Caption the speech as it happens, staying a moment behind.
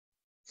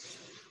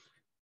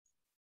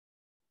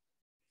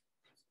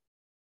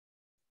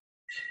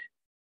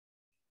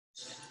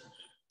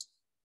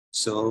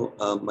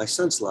My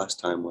sense last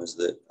time was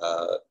that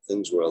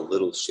things were a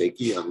little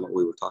shaky on what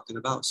we were talking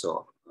about.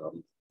 So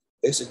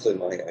basically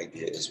my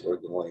idea is we're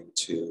going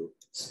to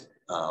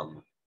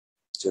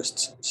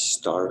just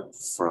start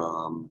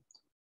from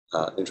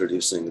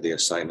introducing the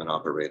assignment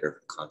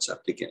operator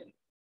concept again.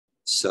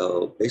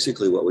 So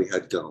basically what we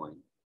had going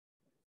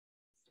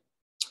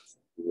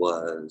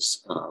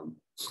was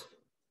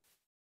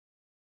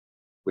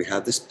we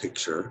had this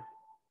picture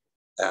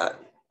at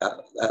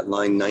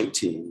line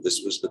 19.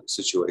 This was the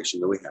situation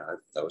that we had.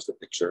 That was the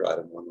picture.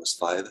 Item 1 was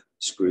 5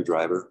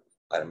 screwdriver.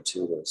 Item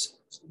 2 was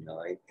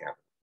 9 hammer.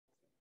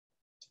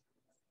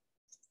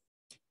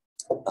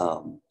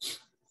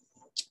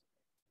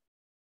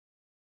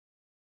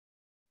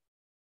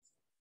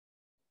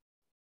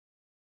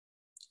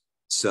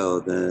 So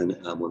then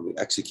when we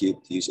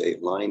execute these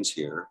 8 lines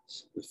here,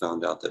 we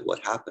found out that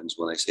what happens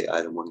when I say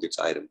item 1 gets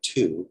item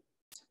 2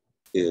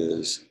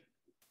 is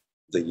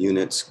the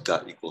units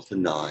got equal to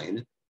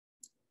 9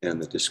 and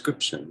the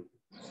description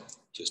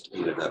just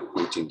ended up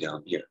pointing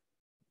down here,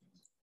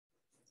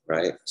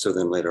 right? So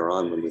then later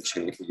on when we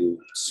change,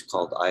 you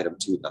called item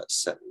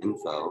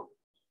 2.setInfo,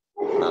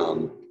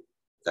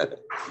 that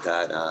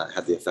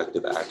had the effect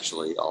of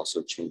actually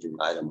also changing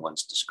item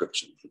 1's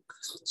description.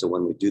 So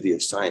when we do the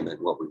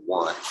assignment, what we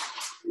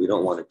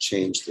don't want to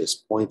change this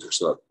pointer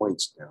so it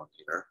points down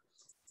here.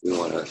 We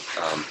want to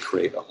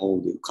create a whole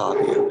new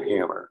copy of the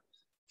hammer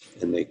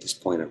and make this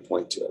pointer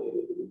point to it,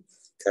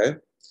 okay?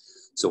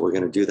 So we're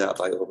going to do that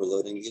by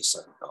overloading the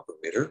assignment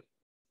operator.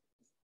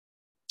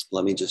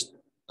 Let me just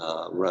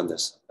run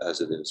this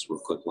as it is real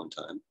quick one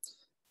time,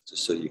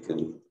 just so you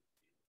can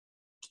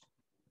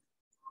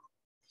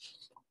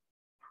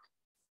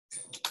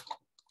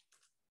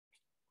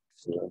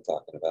see what I'm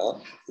talking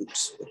about.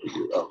 Oops, what do we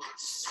do? Oh.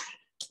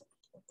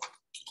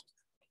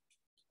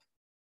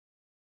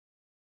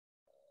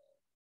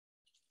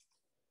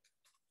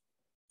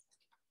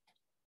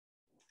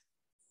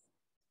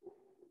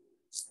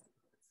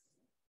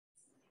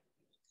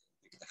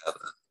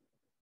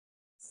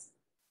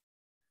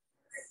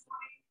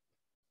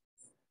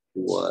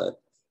 What?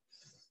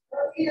 I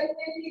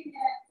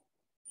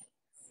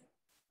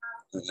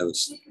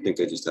think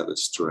I just have a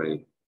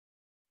stray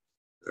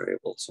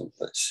variable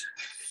someplace.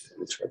 Let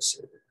me try to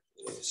save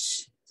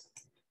this.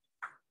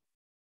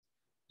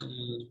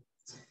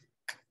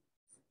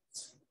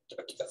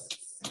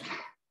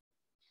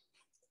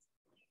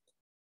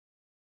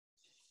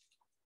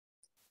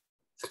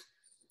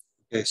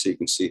 Okay, so you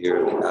can see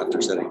here that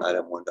after setting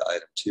item 1 to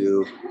item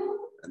 2,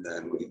 and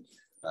then we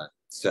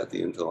set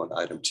the info on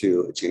item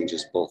 2, it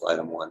changes both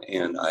item 1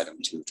 and item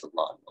 2 to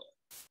lawnmower.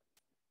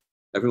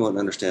 Everyone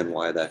understand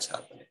why that's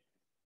happening?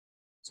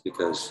 It's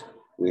because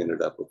we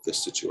ended up with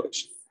this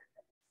situation.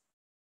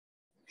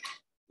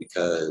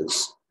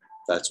 Because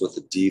that's what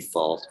the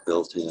default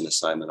built-in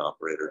assignment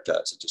operator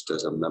does. It just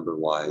does a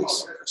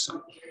member-wise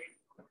assignment.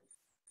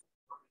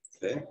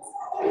 Okay.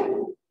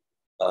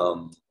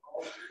 All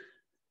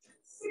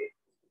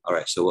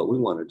right, so what we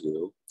want to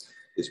do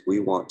is we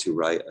want to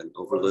write an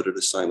overloaded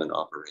assignment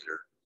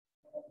operator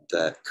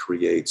that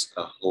creates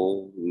a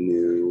whole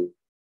new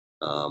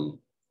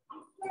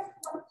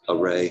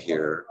array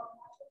here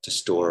to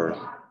store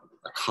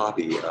a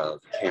copy of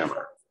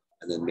hammer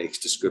and then makes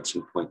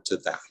description point to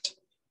that.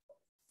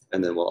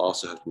 And then we'll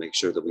also have to make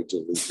sure that we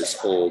delete this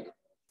old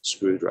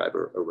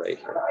screwdriver array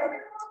here.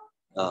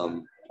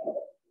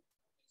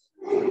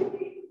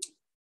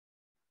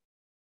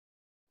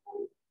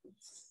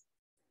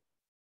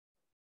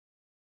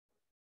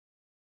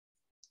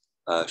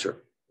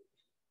 Sure.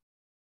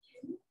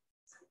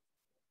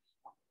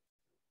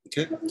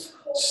 Okay,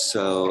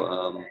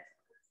 so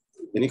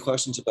any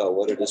questions about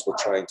what it is we're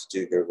trying to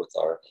do here with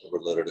our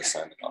overloaded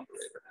assignment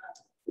operator?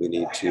 We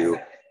need to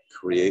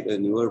create a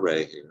new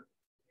array here,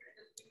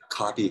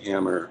 copy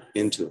hammer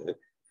into it,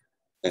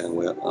 and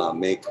we'll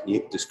make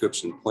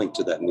description point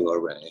to that new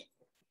array.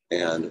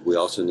 And we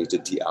also need to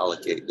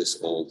deallocate this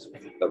old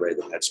array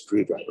that had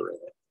screwdriver in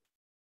it.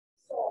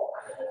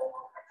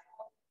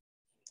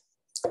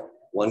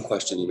 One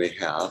question you may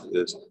have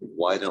is,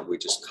 why don't we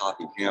just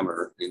copy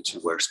hammer into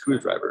where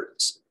screwdriver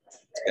is?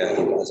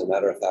 And as a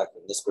matter of fact,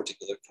 in this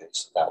particular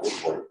case, that would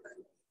work.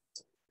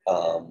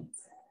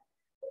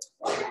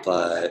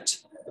 But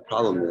the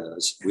problem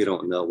is we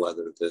don't know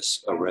whether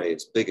this array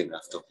is big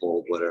enough to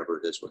hold whatever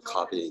it is we're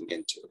copying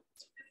into.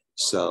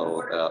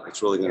 So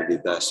it's really going to be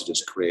best to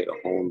just create a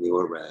whole new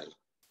array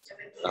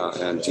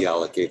and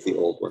deallocate the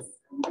old one.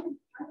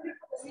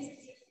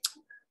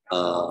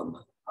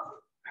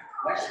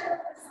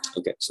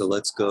 Okay, so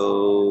let's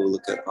go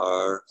look at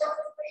our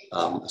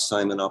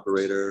assignment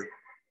operator,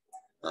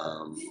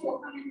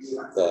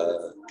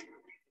 the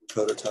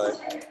prototype.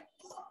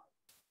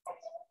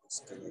 It's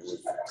going to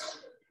look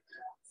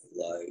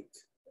like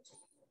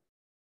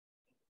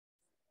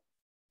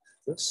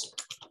this.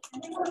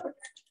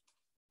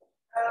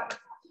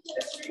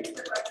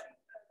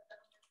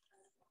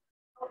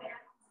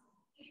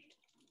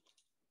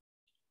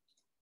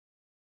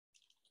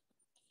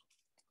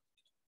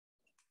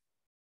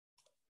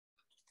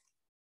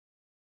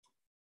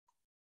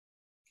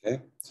 Okay.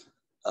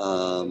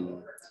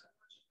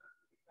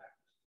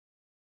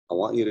 I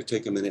want you to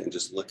take a minute and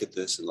just look at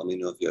this and let me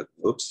know if you have,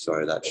 oops,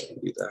 sorry, that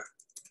shouldn't be there.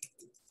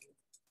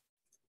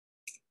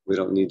 We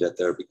don't need that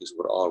there because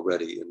we're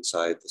already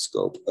inside the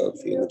scope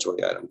of the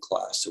inventory item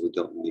class. So we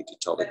don't need to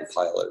tell the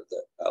compiler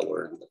that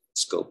we're in the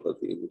scope of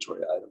the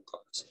inventory item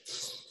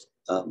class.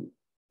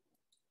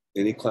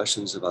 Any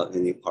questions about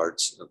any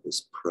parts of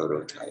this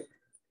prototype?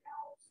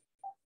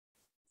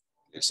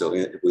 Okay, so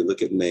if we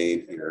look at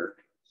main here,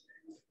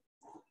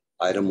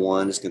 item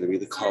 1 is going to be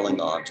the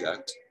calling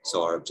object.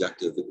 So our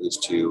objective is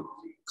to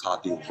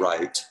copy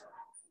write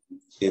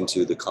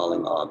into the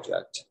calling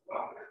object.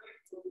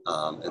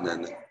 And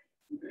then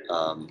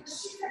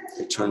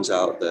it turns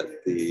out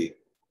that the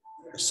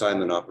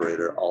assignment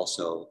operator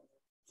also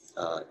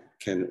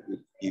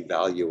can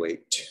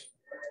evaluate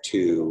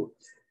to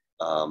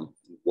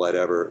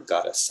whatever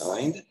got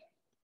assigned.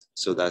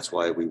 So that's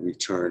why we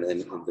return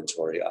an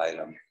inventory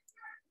item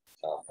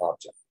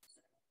object.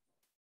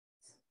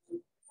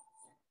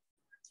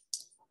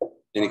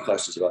 Any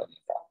questions about any of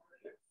that?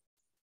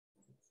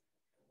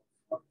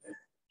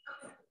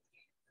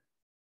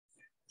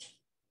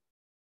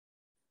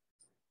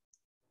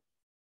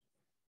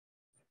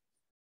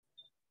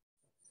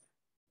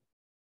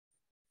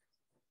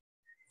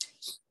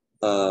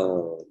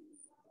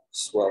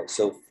 Well,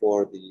 so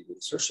for the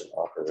insertion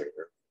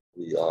operator,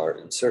 we are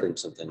inserting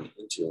something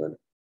into an,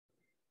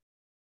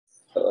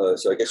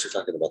 so I guess you're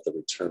talking about the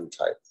return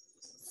type.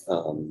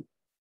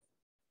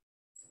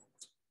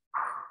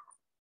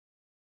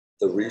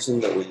 The reason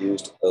that we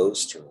used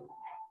OString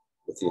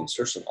with the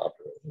insertion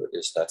operator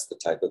is that's the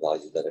type of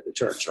value that it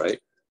returns, right?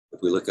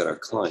 If we look at our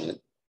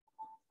client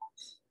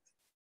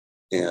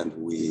and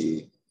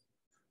we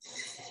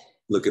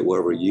look at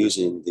where we're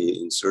using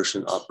the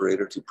insertion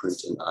operator to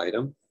print an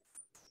item,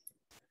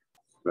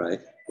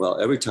 right?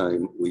 Well, every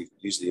time we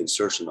use the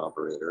insertion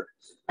operator,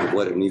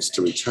 what it needs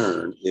to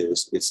return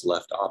is its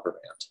left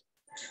operand.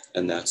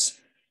 And that's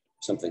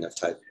something of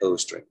type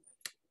OString.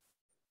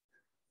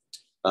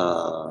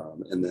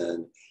 And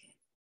then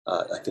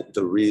I think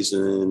the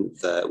reason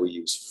that we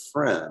use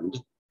friend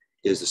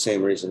is the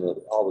same reason that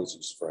we always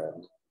use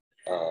friend.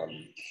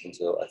 And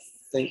so I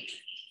think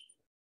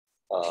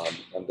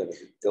I'm going to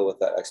go with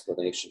that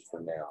explanation for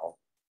now.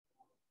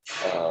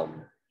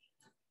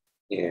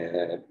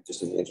 And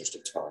just in the interest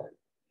of time.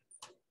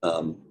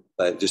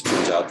 But it just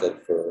turns out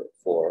that for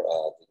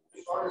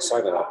the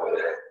assignment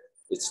operator,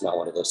 it's not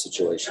one of those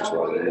situations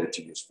where we need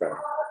to use friend.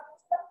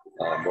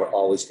 We're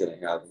always going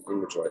to have an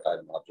inventory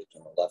item object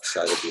on the left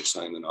side of the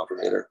assignment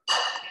operator,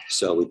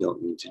 so we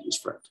don't need to use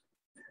friend.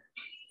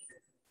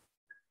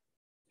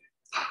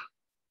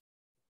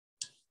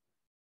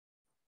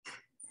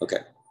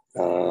 Okay.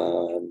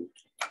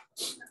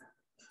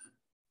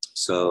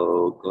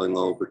 So going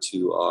over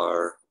to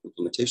our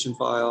implementation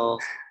file,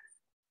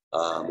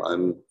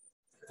 if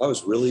I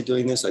was really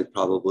doing this, I'd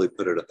probably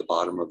put it at the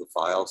bottom of the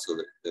file so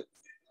that the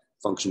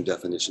function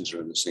definitions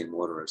are in the same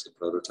order as the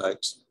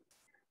prototypes.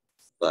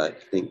 But I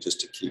think just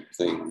to keep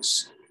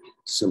things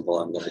simple,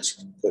 I'm going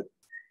to put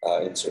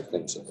insert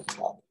things at the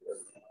top here.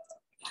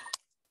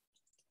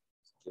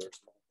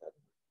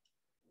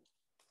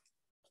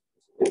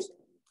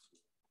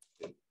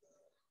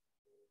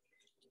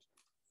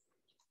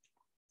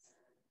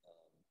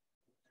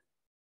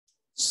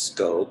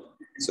 Scope.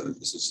 So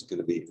this is going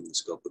to be in the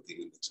scope of the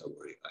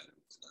inventory item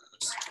class.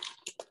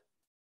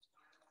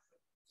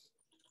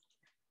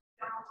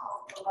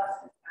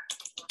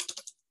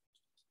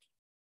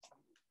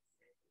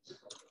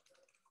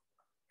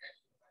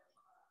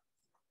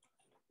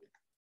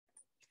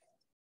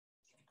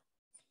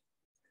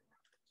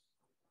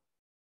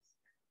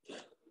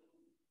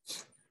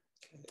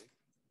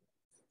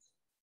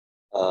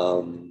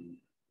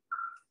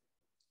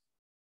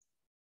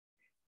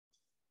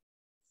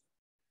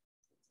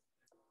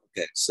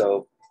 Okay,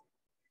 so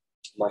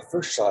my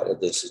first shot at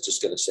this is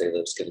just going to say that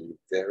it's going to be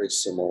very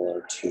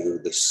similar to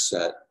the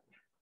set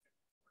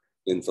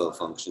info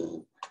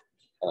function.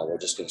 We're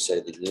just going to say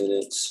the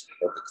units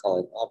of the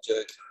calling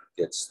object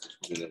gets the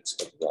units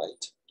of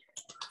write.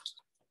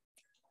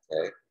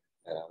 Okay,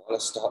 and I want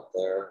to stop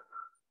there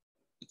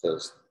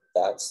because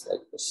that's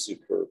like the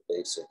super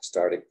basic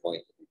starting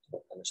point. If you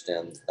don't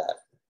understand that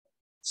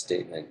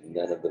statement,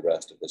 none of the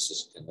rest of this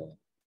is going to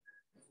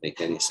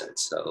make any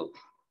sense. So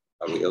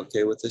are we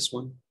okay with this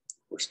one?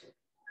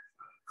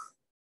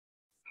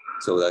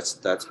 So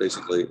that's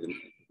basically, if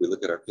we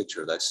look at our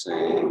picture, that's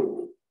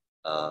saying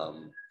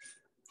item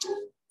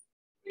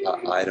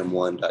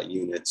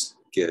 1.units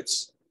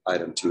gets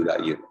item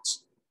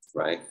 2.units,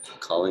 right?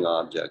 Calling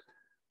object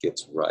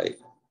gets write.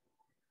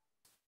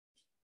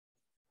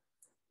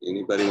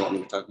 Anybody want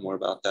me to talk more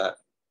about that?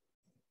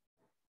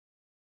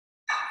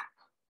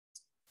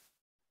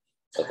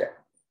 Okay.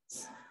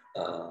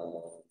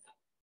 All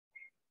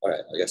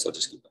right, I guess I'll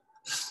just keep going.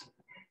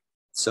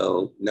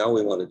 So now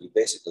we want to do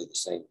basically the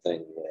same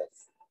thing with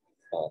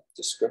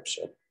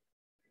description,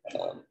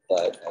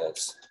 but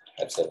as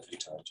I've said a few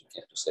times, you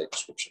can't just say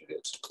description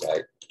gets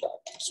write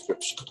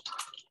description.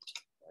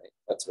 Right?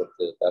 That's what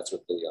the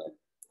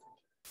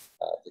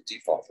the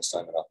default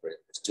assignment operator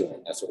is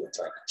doing. That's what we're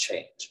trying to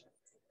change.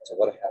 So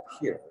what I have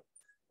here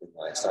in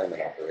my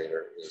assignment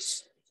operator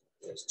is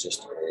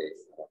just a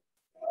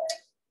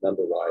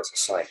member-wise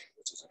assignment,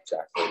 which is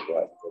exactly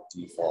what the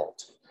default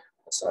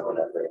assignment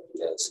operator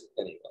is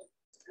anyway.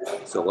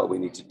 So what we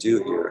need to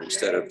do here,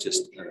 instead of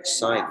just an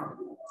assignment,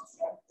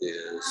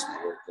 is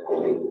we're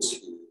going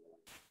to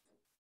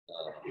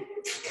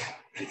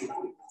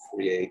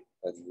create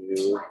a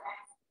new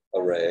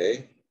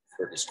array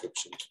for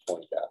description to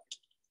point at.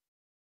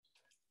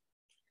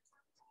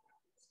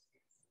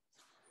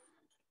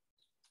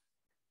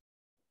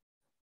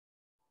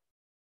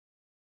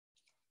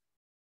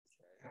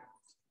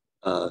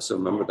 So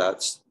remember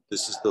this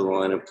is the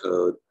line of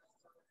code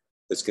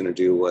that's going to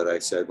do what I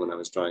said when I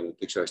was drawing the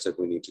picture. I said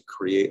we need to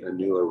create a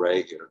new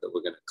array here that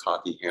we're going to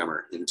copy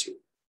hammer into.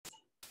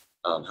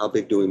 How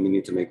big do we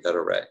need to make that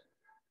array?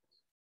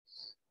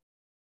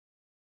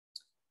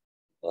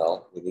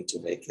 Well, we need to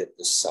make it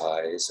the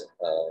size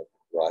of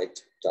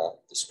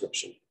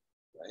write.description,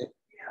 right?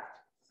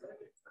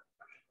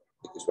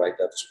 Because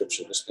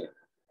write.description is going to.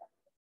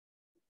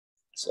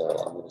 So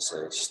I'm going to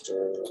say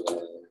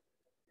Sterling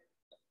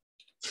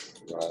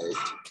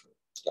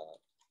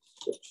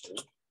write.description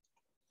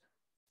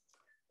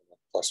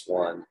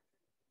 +1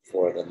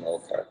 for the null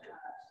character,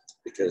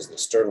 because the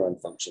Sterling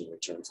function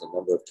returns the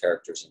number of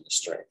characters in the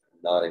string,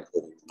 not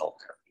including the null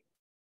character.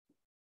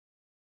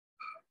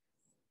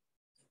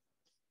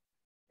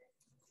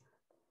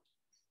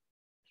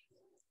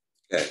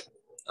 Okay.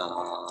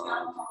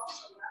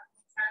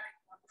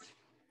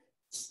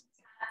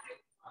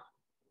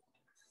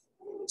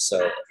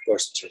 So of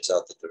course it turns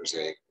out that there's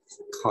a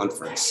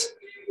conference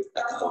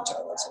at the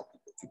hotel, so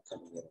people keep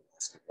coming in and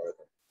asking where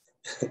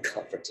the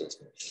conference is.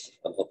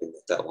 I'm hoping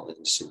that will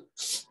end soon.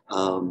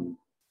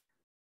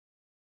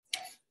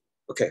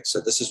 Okay,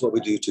 so this is what we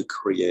do to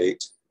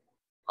create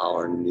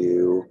our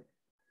new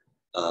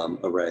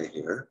array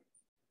here.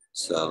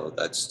 So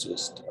that's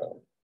just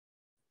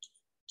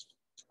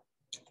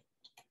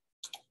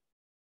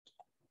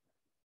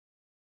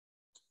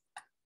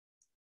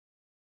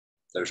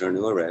there's our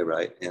new array,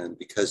 right? And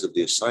because of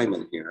the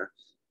assignment here,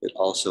 it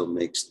also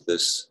makes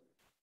this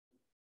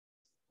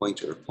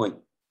pointer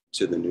point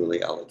to the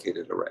newly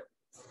allocated array.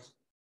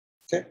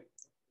 Okay,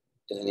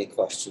 any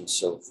questions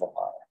so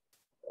far?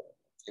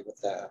 Okay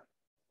with that?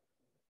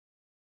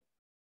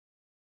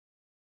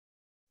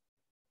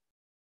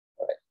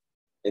 All right,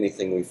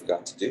 anything we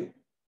forgot to do?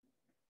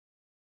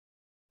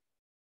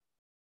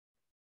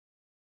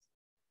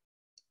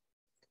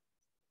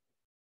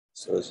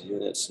 So is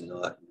units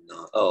not,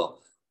 oh,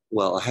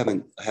 well, I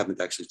haven't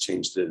actually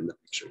changed it in the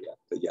picture yet,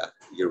 but yeah,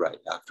 you're right.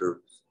 After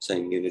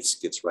saying units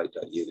gets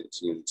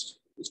right.units, units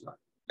is not.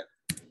 Yeah.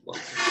 Well,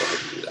 go ahead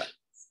and do that.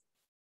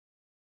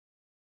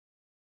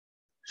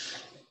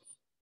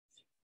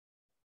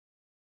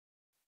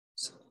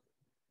 So,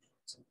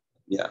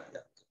 yeah.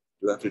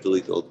 You have to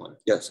delete the old one.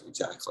 Yes,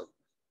 exactly.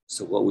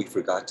 So what we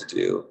forgot to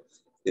do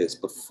is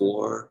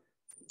before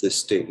this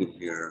statement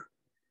here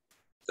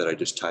that I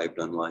just typed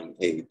on line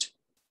 8,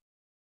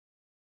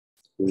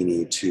 we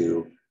need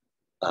to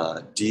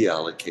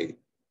deallocate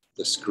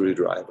the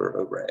screwdriver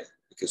array,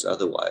 because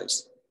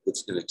otherwise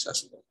it's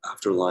inaccessible.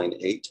 After line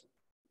 8,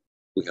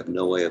 we have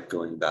no way of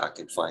going back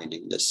and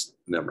finding this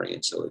memory,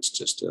 and so it's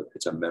just a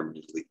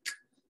memory leak,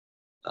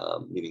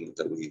 meaning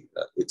that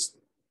it's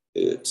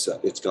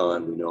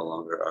gone. We no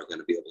longer are going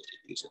to be able to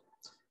use it.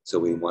 So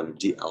we want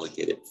to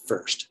deallocate it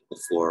first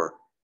before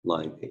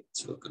line 8.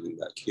 So coming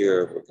back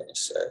here, we're going to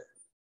say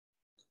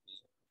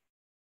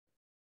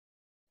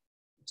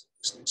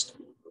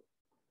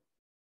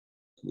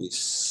let me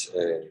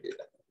say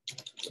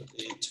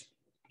delete.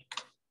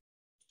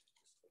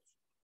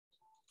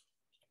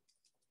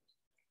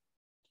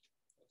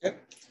 Okay,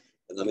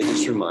 and let me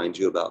just remind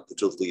you about the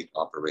delete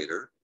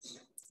operator.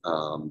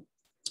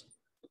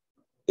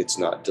 It's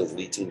not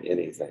deleting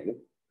anything.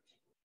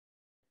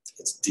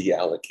 It's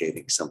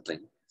deallocating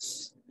something.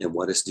 And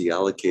what it's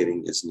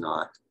deallocating is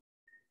not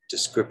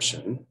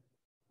description.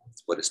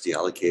 What it's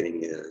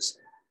deallocating is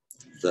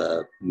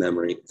the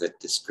memory that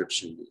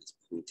description is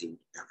pointing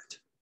at.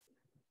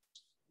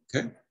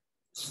 Okay,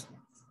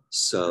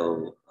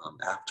 so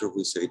after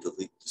we say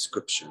delete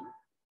description,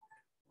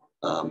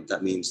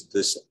 that means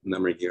this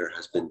memory here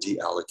has been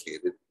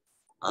deallocated.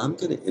 I'm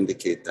going to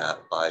indicate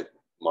that by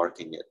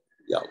marking it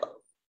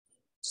yellow.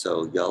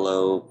 So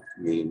yellow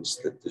means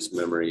that this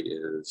memory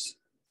is,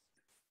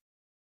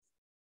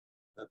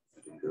 I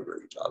didn't do a very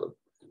good job of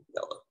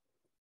yellow.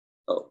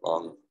 Oh,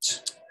 wrong.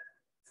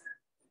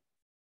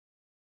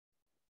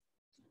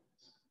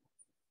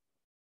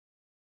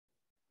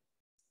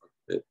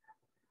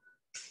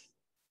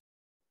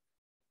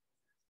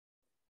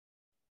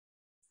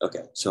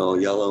 Okay, so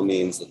yellow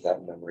means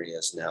that memory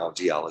is now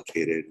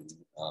deallocated,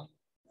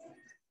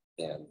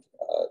 and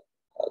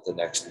the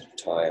next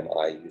time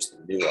I use the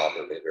new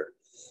operator,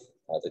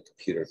 the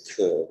computer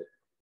could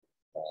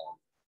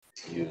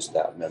use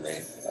that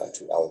memory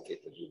to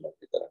allocate the new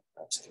memory that I'm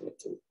asking it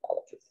to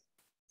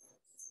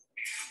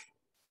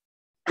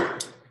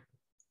allocate.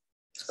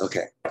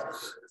 Okay, how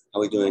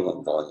are we doing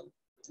on volume?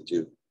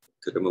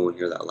 Could everyone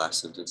hear that last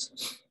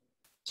sentence?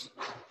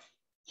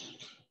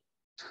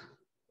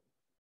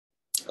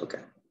 Okay.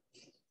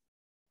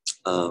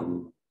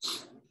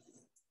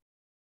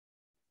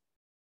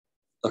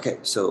 Okay,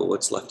 so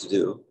what's left to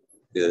do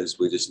is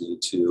we just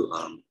need to,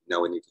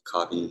 now we need to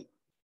copy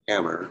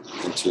hammer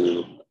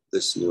into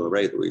this new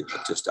array that we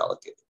just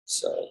allocated.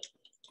 So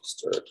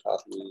stir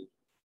copy,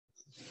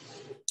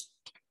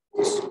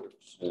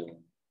 description,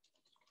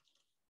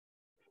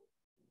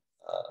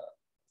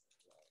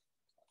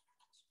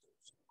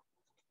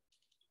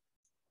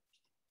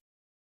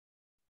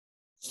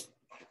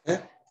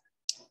 okay.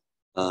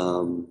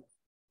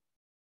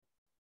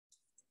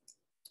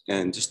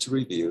 And just to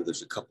review,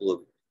 there's a couple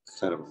of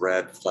kind of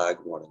red flag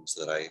warnings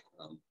that I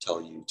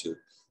tell you to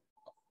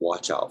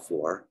watch out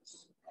for.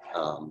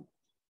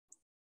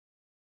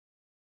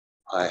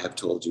 I have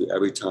told you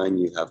every time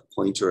you have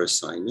pointer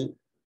assignment,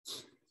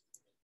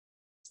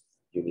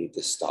 you need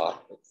to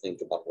stop and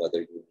think about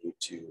whether you need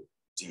to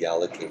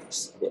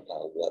deallocate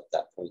what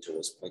that pointer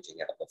was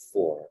pointing at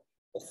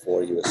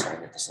before you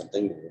assign it to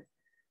something new.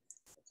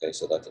 Okay,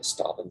 so that's a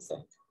stop and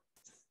think.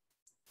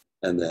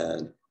 And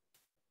then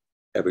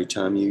every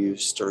time you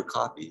use stir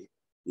copy,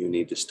 you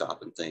need to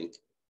stop and think,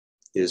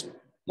 is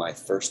my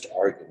first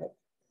argument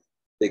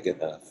big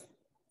enough?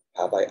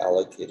 Have I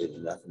allocated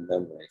enough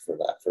memory for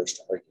that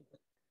first argument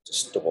to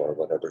store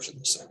whatever's in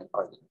the second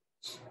argument?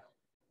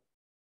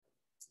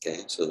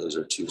 Okay, so those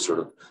are two sort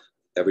of,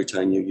 every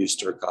time you use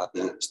stir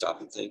copy, stop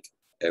and think.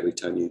 Every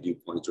time you do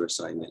pointer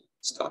assignment,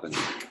 stop and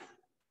think.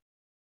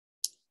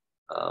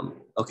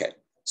 Okay,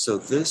 so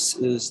this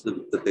is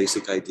the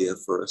basic idea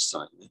for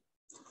assignment.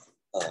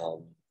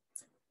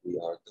 We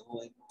are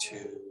going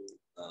to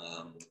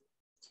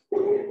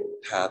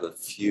have a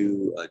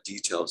few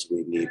details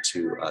we need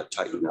to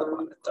tighten up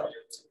on it though.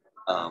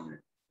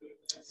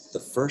 The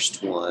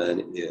first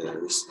one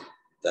is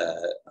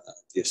that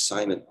the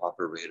assignment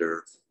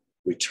operator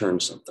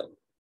returns something.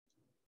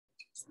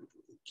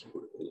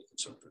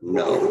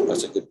 No,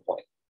 that's a good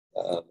point.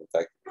 In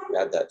fact,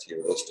 add that to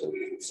your list of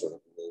sort of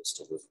ways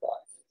to live by.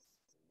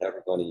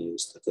 Never going to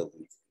use the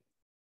delete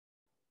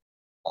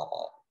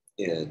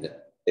in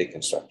a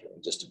constructor.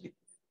 And just to be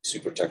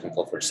super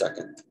technical for a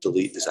second,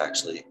 delete is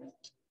actually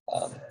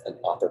an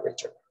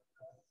operator.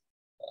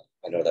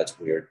 I know that's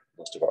weird.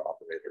 Most of our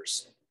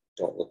operators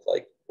don't look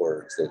like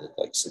words, they look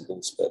like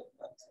symbols, but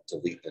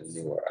delete and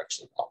new are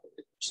actually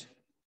operators.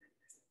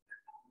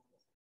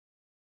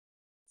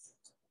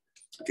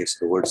 Okay,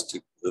 so the words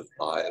to live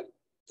by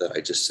that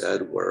I just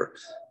said were,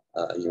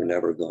 you're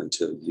never going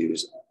to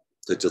use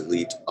the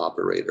delete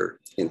operator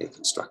in a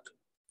constructor.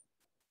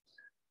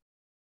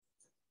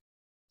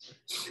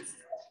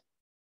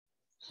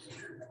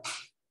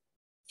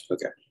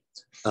 Okay,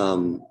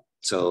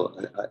 so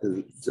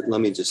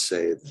let me just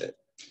say that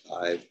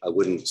I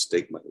wouldn't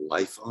stake my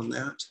life on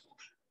that.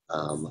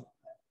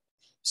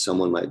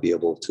 Someone might be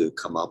able to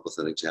come up with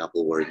an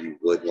example where you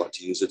would want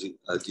to use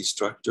a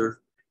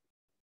destructor,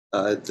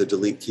 the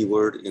delete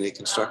keyword in a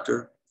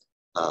constructor,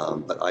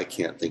 but I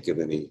can't think of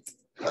any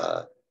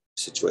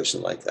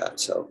situation like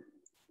that. So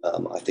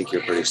I think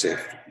you're pretty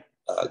safe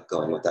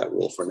going with that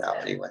rule for now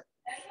anyway.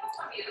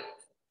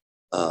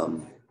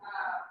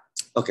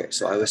 Okay,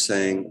 so I was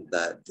saying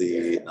that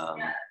the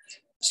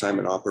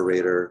assignment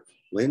operator,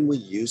 when we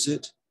use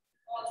it,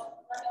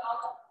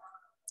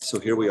 so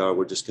here we are,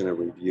 we're just going to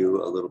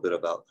review a little bit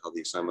about how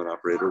the assignment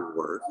operator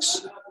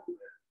works.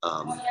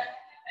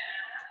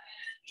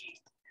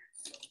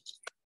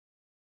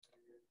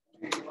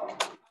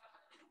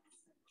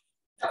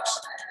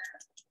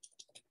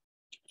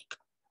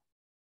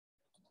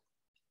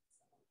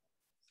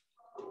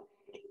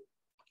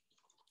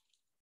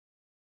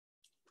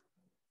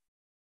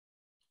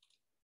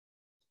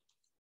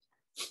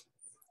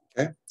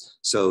 Okay,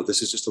 so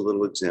this is just a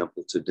little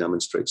example to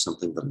demonstrate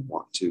something that I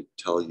want to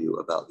tell you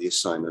about the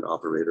assignment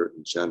operator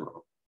in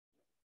general.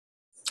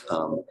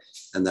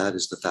 And that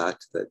is the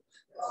fact that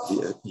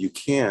you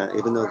can,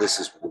 even though this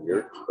is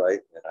weird,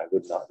 right, and I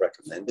would not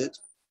recommend it,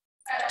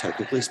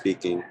 technically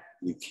speaking,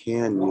 you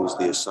can use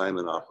the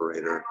assignment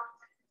operator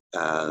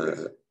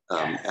as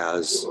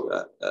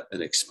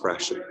an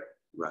expression,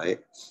 right?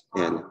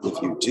 And if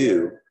you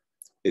do,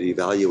 it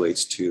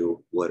evaluates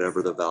to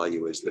whatever the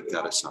value is that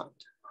got assigned.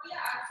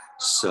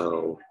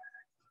 So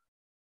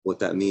what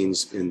that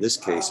means in this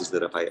case is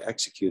that if I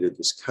executed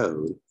this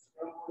code,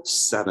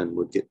 7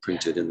 would get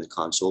printed in the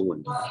console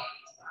window.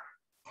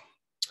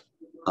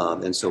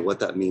 And so what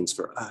that means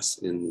for us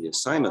in the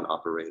assignment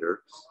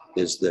operator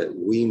is that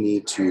we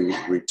need to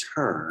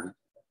return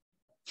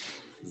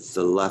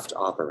the left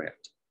operand.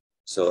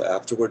 So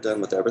after we're done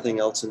with everything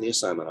else in the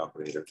assignment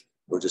operator,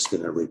 we're just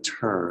going to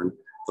return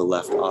the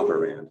left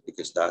operand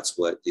because that's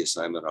what the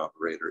assignment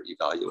operator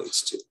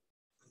evaluates to.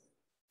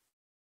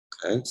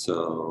 Okay,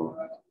 so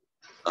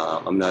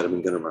I'm not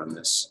even going to run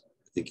this.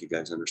 I think you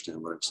guys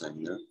understand what I'm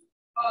saying there.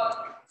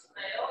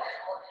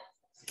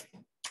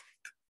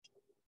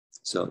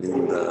 So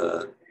in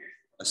the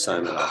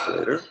assignment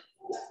operator,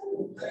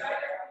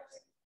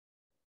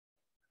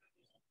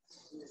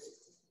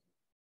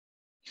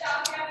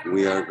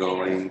 we are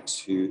going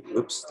to,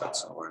 oops,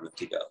 that's not where I meant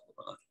to go.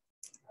 Hold on.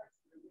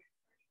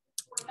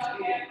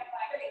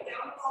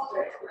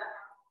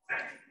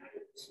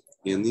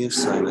 In the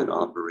assignment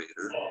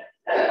operator,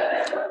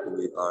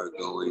 we are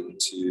going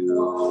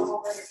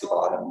to, at the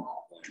bottom,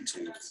 going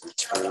to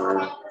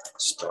return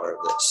star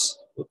this.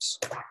 Oops.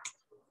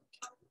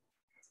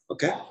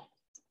 Okay.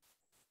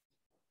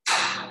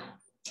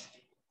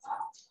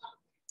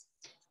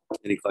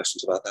 Any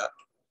questions about that?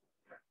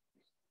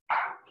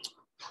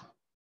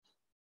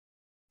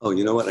 Oh,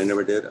 you know what? I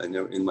never did. I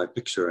never, in my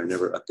picture, I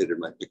never updated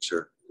my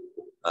picture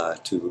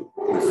to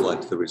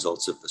reflect the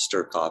results of the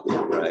stir copy,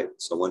 right?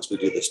 So once we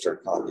do the stir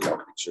copy,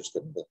 our picture is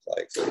going to look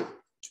like that.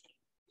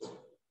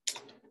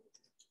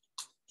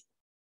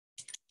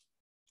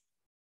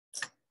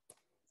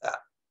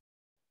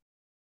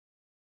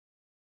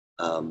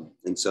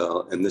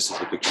 And this is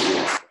the picture.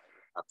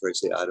 After I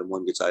say item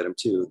 1 gets item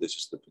 2, this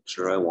is the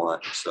picture I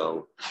want.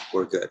 So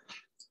we're good.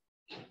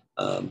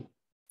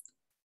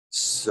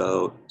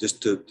 So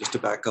just to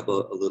back up a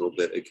little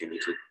bit again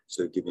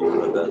to give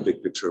you the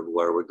big picture of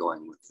where we're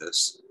going with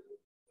this.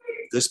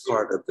 This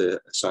part of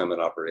the assignment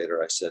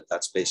operator, I said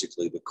that's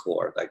basically the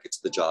core that gets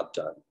the job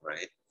done,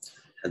 right?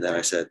 And then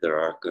I said there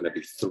are going to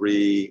be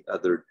 3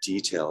 other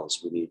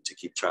details we need to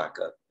keep track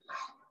of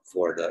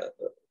for the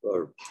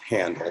or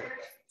handle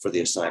for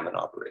the assignment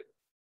operator.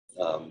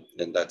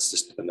 And that's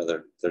just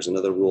there's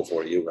another rule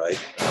for you, right?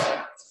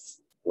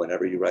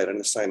 Whenever you write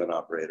an assignment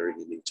operator,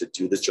 you need to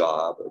do the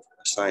job of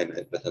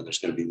assignment, but then there's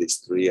going to be these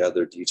 3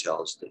 other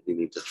details that you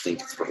need to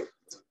think through.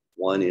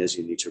 One is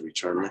you need to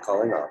return the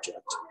calling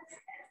object.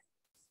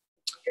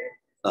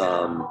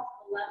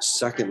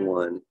 Second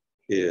one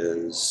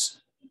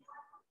is,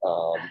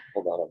 hold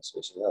on, I'm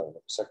spacing out. What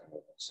the second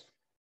one is.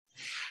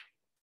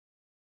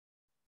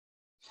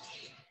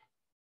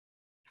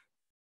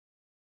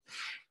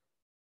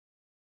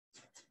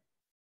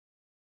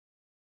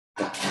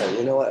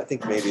 You know what? I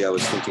think maybe I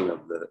was thinking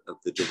of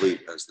the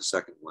delete as the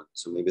second one.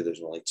 So maybe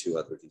there's only 2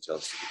 other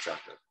details to keep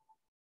track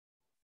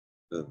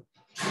of.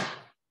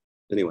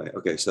 Anyway,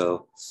 okay,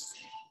 so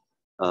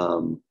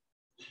bottom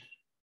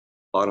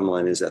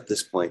line is at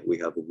this point, we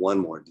have 1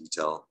 more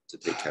detail to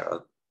take care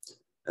of.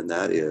 And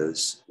that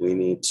is we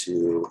need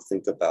to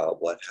think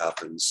about what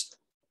happens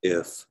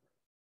if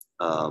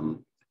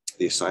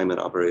the assignment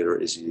operator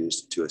is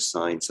used to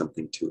assign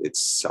something to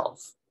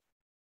itself.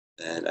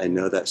 And I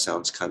know that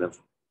sounds kind of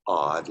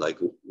odd, like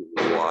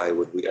why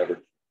would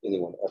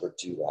anyone ever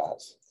do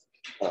that?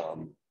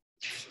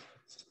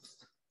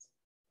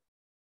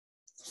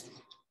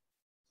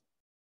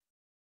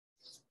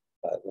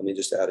 But let me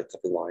just add a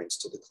couple lines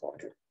to the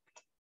client.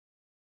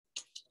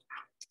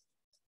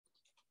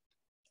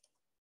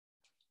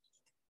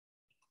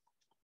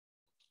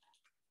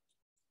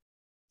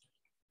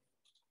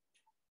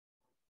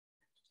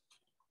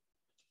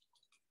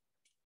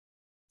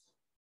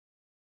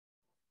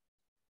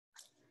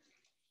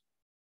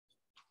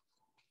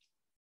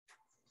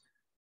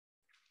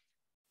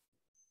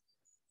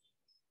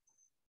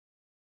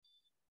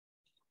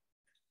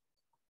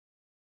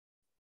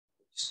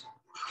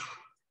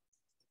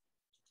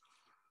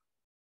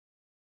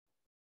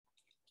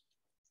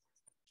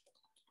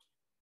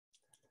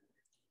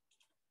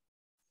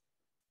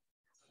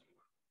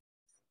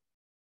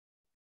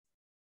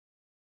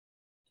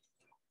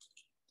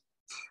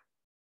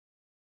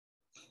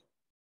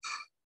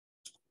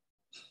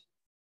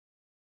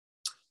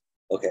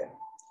 Okay,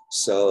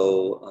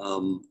 so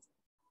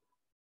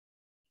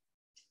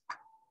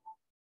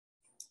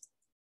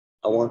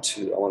I want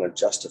to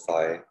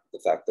justify the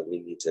fact that we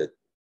need to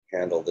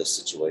handle this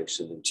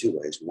situation in 2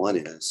 ways. One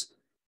is,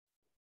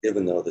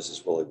 even though this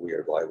is really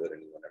weird, why would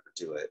anyone ever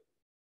do it?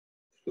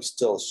 We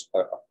still,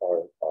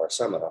 our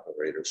assignment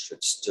operators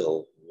should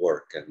still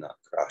work and not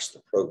crash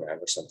the program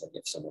or something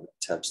if someone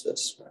attempts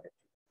this, right?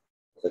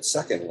 But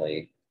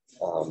secondly,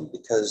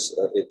 because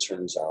it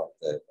turns out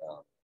that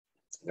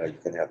you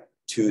can have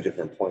 2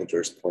 different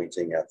pointers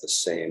pointing at the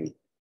same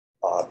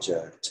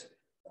object,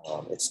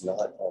 it's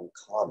not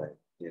uncommon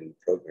in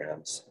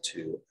programs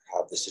to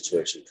have the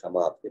situation come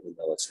up, even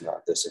though it's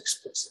not this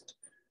explicit.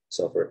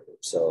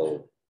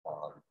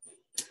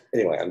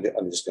 Anyway,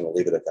 I'm just going to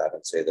leave it at that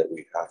and say that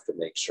we have to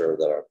make sure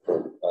that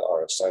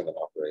our assignment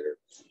operator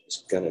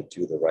is going to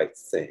do the right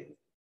thing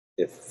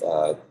if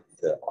the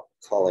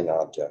calling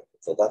object,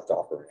 the left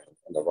operand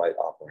and the right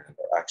operand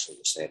are actually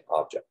the same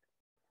object.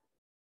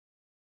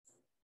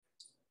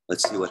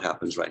 Let's see what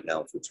happens right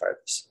now if we try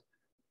this.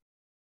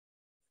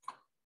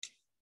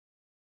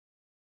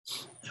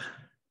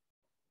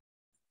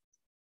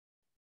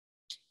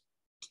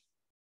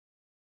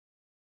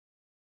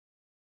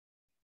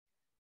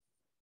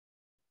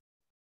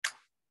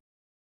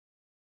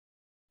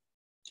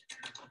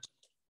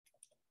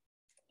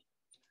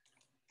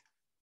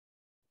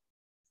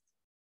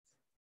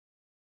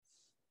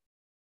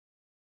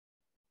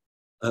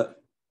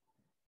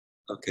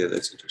 Okay,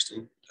 that's interesting.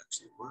 It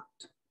actually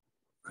worked,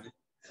 right?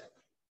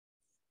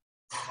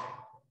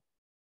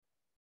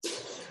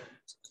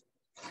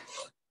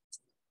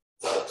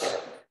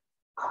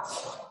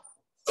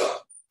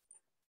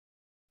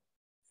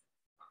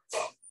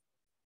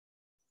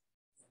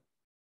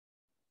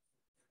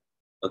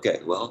 Okay,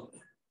 well,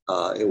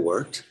 it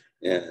worked.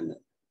 And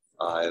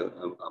I'm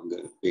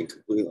being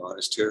completely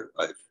honest here.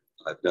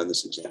 I've done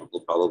this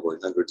example probably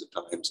hundreds of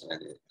times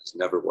and it has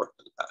never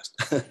worked in the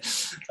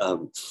past.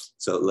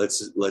 So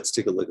let's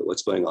take a look at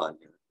what's going on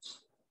here.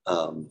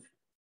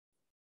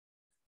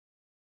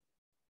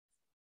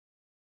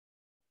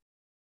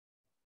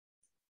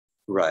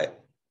 Right.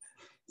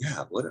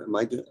 Yeah, what am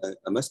I doing?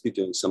 I must be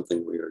doing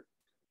something weird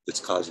that's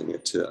causing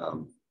it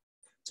to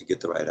get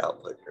the right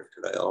output here.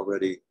 Could I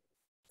already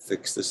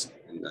fix this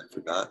and I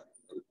forgot?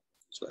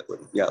 So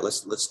yeah,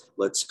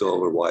 let's go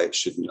over why it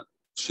should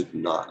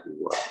not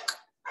work.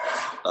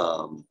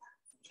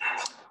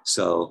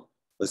 So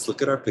let's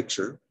look at our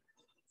picture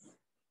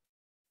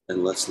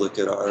and let's look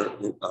at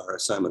our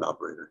assignment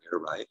operator here,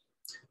 right?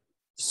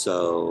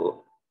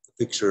 So the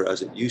picture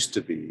as it used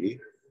to be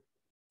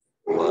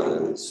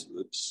was,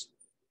 oops.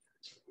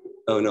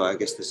 Oh no, I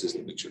guess this is the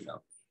picture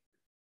now.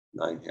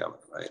 9 hammer,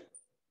 right?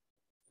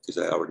 Because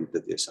I already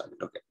did the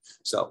assignment. Okay,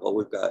 so what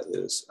we've got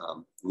is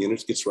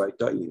units gets right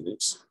dot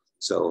units.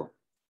 So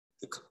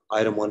the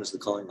item 1 is the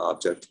calling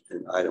object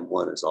and item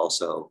 1 is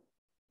also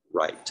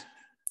right.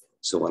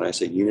 So when I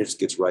say units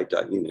gets right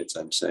dot units,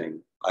 I'm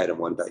saying item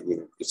 1 dot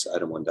unit gets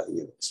item 1 dot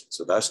units.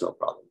 So that's no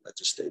problem. That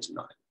just stays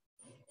 9.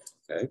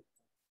 Okay.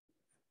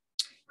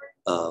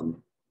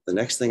 The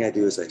next thing I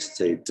do is I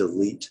say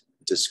delete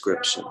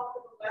description.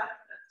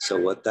 So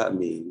what that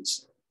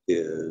means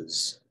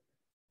is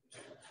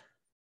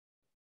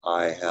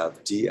I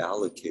have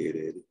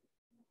deallocated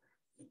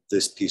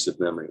this piece of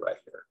memory right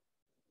here,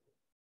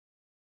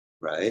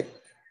 right?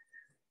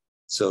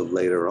 So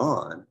later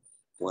on,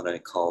 when I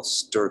call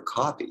stir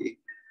copy,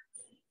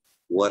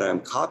 what I'm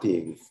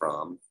copying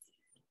from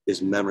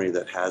is memory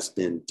that has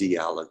been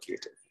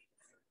deallocated.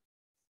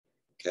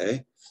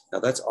 Okay, now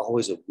that's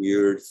always a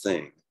weird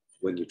thing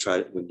when you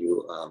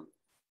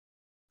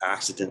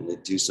accidentally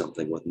do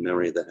something with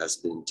memory that has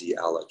been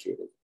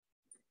deallocated.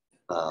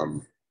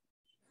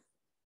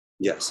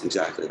 Yes,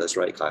 exactly. That's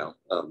right, Kyle.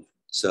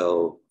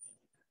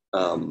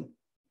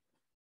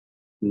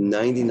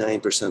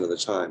 99% of the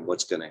time,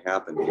 what's going to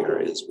happen here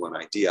is when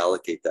I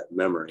deallocate that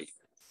memory,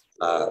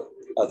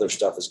 other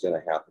stuff is going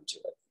to happen to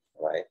it,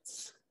 right?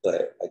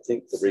 But I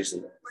think the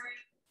reason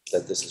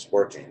that this is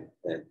working,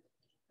 and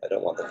I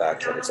don't want the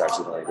fact that it's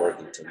actually not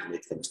working to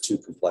make things too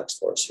complex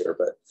for us here,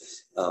 but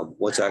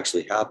what's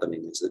actually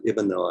happening is that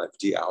even though I've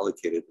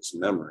deallocated this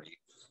memory,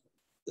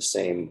 the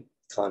same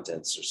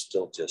contents are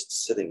still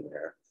just sitting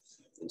there.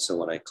 And so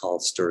when I call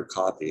stir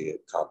copy,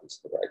 it copies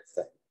the right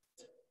thing.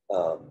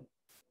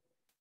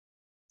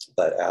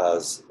 But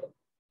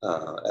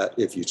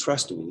if you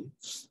trust me,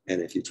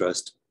 and if you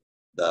trust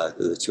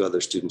the 2 other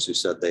students who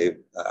said they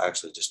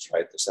actually just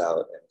tried this out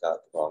and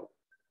got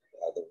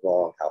the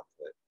wrong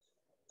output,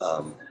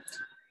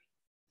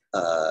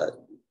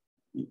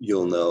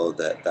 you'll know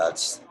that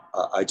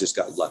I just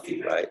got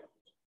lucky, right?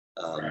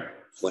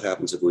 What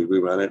happens if we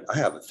rerun it? I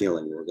have a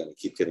feeling we're going to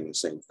keep getting the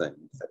same thing.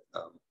 But,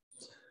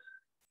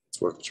 it's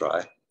worth a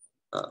try.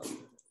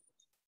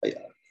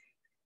 Yeah.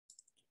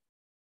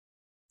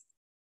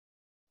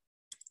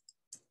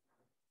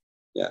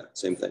 Yeah,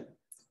 same thing.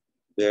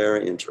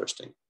 Very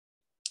interesting.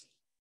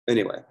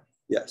 Anyway,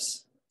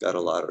 yes, got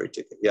a lottery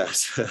ticket.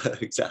 Yes,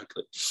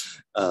 exactly.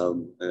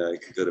 And I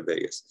could go to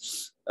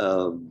Vegas.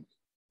 All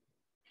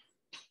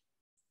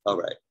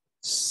right,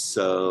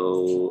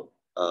 so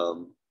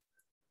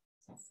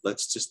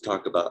let's just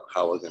talk about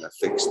how we're going to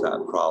fix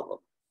that problem.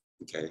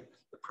 Okay,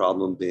 the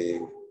problem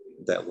being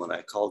that when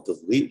I call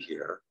delete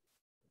here,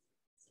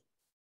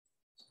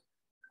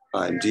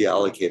 I'm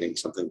deallocating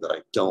something that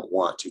I don't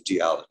want to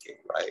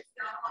deallocate, right?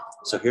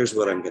 So here's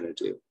what I'm going to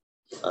do.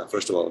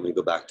 First of all, let me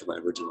go back to my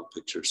original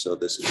picture. So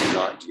this is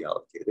not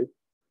deallocated.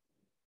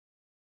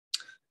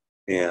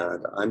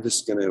 And I'm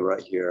just going to,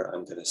 right here,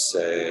 I'm going to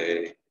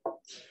say,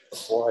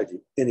 before I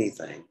do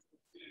anything,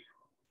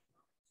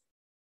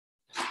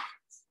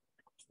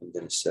 I'm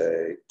going to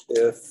say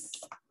if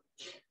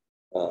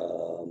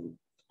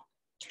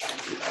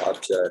the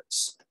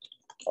objects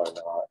are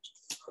not,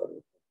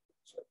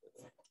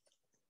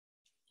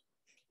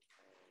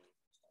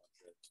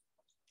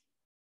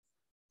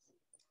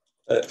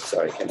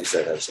 sorry, can't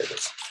decide how to say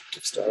this.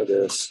 Start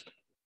this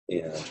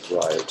and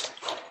write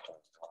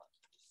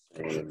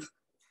same.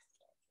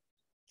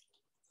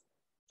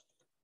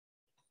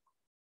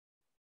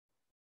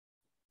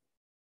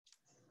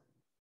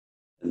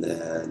 And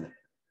then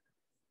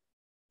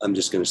I'm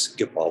just going to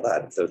skip all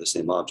that if they're the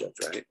same object,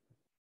 right?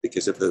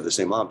 Because if they're the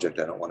same object,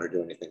 I don't want to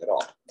do anything at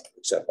all,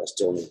 except I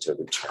still need to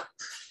return.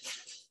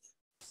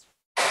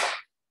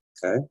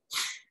 Okay.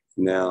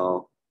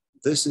 Now,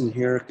 this in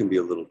here can be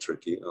a little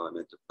tricky. Oh, I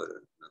meant to put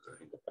another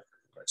angle back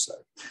on the right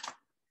side.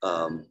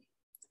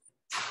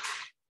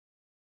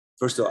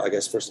 First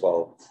of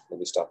all, let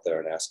me stop there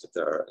and ask if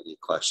there are any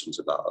questions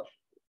about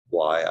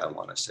why I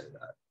want to say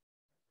that.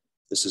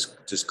 This is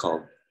just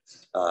called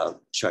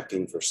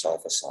checking for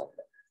self-assignment.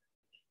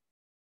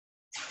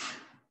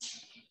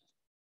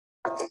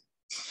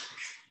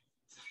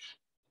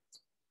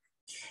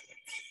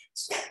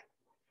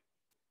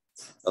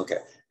 Okay,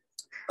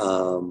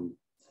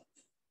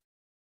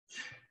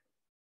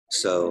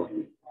 So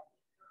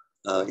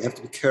you have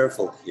to be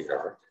careful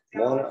here.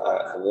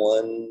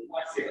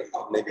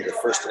 Maybe the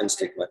first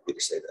instinct might be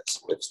to say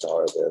this: if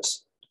star of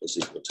this is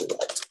equal to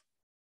right.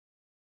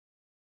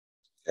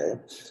 Okay.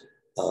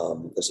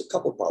 There's a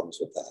couple problems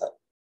with that.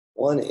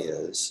 One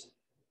is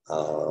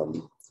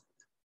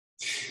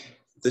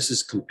this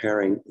is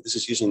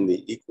using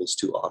the equals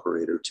to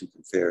operator to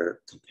compare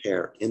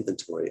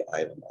inventory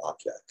item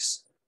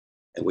objects.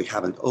 And we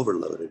haven't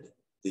overloaded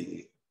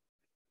the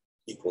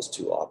equals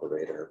to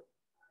operator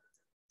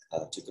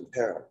to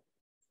compare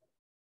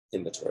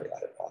inventory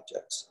item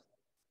objects.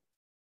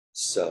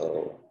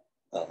 So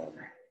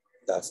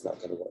that's not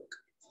going to work.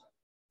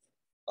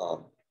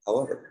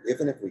 However,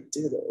 even if we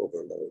did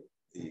overload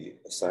the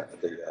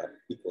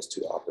equals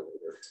to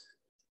operator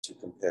to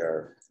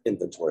compare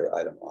inventory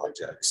item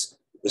objects,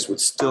 this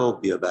would still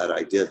be a bad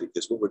idea,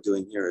 because what we're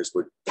doing here is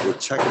we're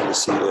checking to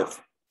see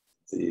if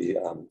the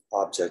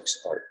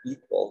objects are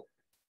equal.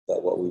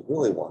 But what we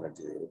really want to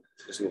do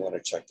is we want to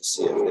check to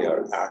see if they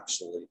are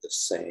actually the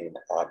same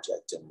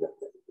object in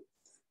width.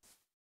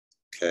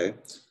 Okay,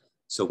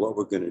 so what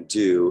we're going to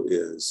do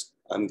is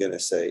I'm going to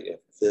say if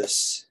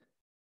this,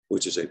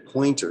 which is a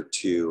pointer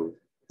to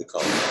the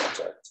column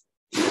object,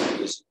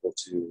 is equal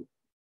to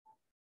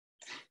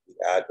the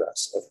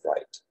address of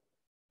right.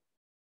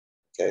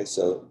 Okay,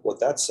 so what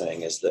that's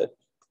saying is that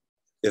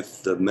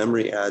if the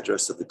memory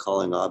address of the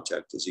calling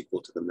object is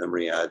equal to the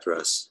memory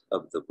address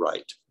of the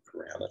right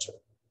parameter.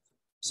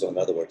 So in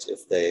other words,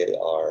 if they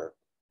are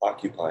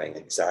occupying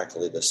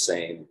exactly the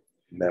same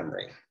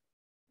memory,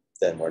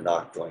 then we're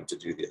not going to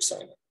do the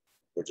assignment.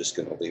 We're just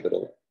going to leave it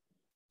alone.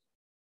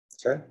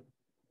 Okay.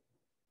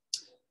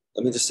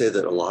 Let me just say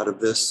that a lot of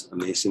this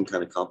may seem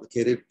kind of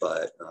complicated,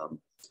 but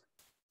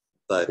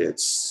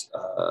it's,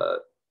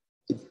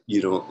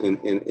 you don't,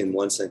 in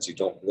one sense, you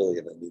don't really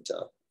even need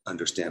to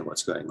understand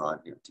what's going on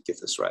here to get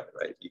this right?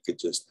 You could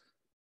just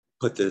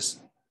put this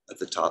at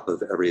the top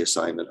of every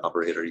assignment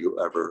operator you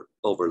ever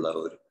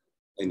overload,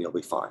 and you'll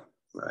be fine,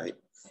 right?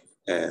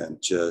 And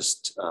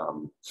just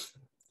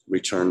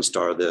return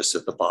star this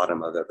at the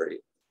bottom of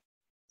every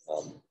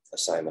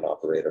assignment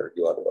operator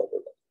you ever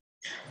overload.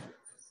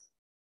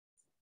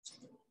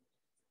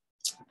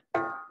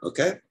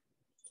 Okay.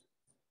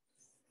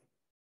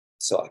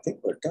 So I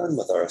think we're done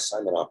with our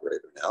assignment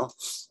operator now.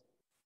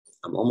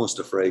 I'm almost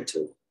afraid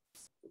to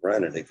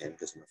run it again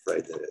because I'm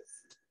afraid that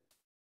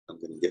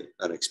I'm going to get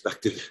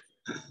unexpected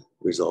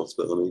results.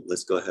 But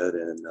let's go ahead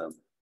and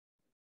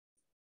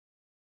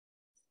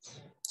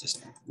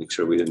just make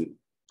sure we didn't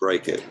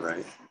break it,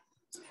 right?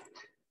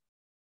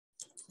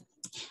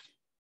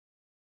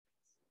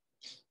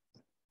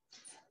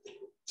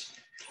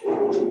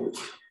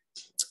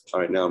 All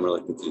right, now I'm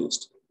really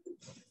confused.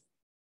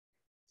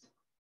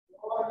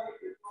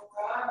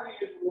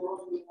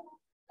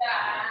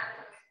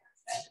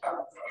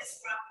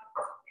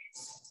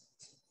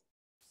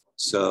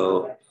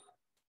 So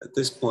at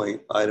this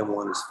point, item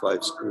 1 is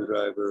 5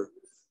 screwdriver.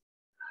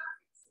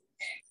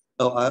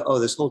 Oh,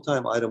 this whole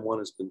time, item 1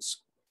 has been.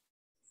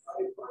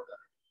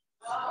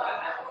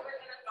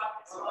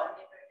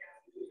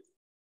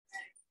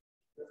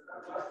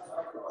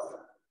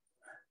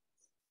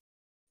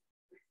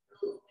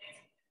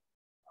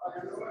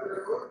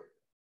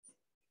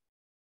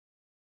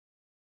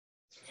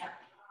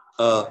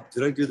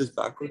 Did I do this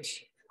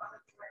backwards?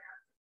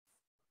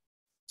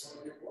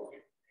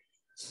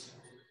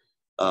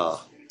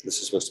 This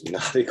is supposed to be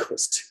not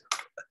equals to.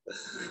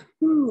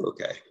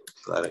 Okay,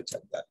 glad I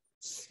checked that.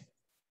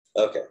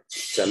 Okay,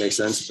 does that make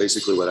sense?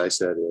 Basically what I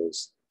said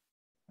is,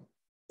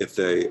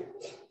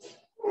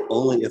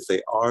 only if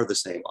they are the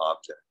same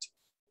object,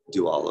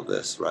 do all of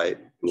this, right?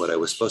 And what I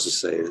was supposed to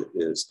say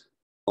is,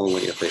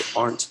 only if they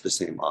aren't the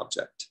same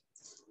object,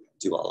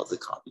 do all of the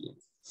copying.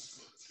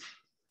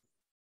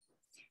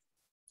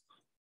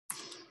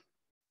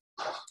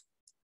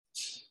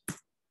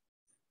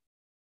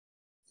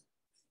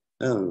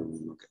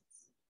 Okay.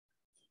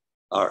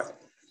 All right,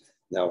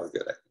 now we're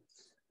good.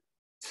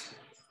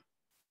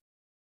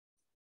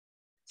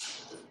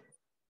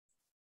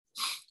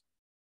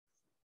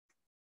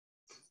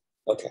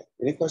 Okay,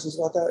 any questions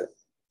about that?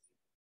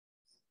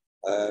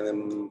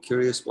 I'm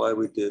curious why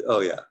we did, oh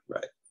yeah,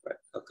 right.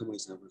 How come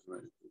these numbers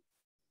right?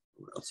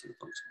 Where else in the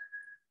function?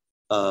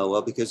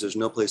 Well, because there's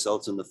no place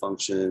else in the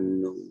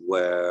function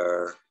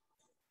where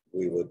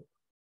we would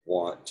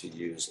want to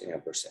use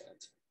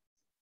ampersand.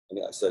 And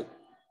yeah, so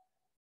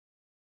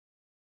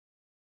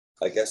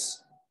I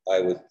guess I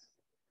would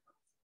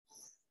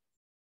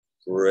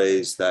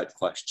raise that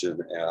question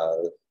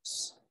as,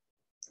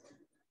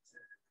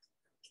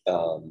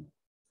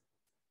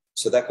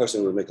 so that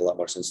question would make a lot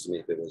more sense to me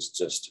if it was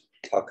just,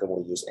 how come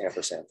we use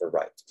ampersand for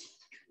right?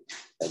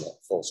 And then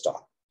full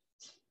stop.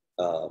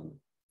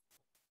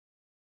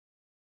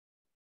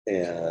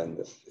 And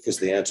because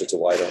the answer to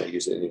why don't we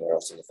use it anywhere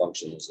else in the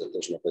function is that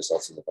there's no place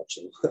else in the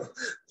function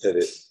that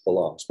it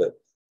belongs. But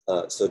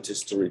so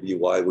just to review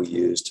why we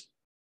used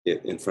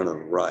it in front of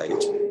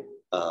right,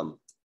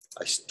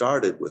 I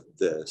started with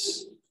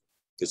this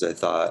because I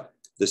thought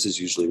this is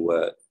usually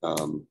what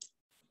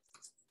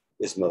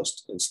is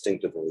most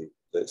instinctively,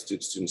 the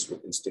students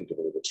would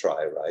instinctively would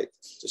try, right?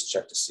 Just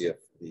check to see if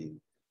the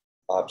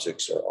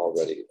objects are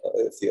already,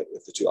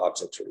 if the two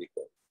objects are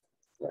equal,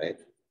 right?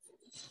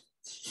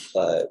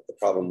 But the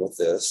problem with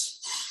this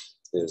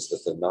is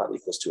that the not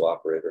equals to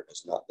operator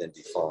has not been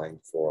defined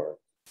for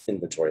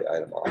inventory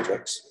item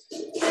objects.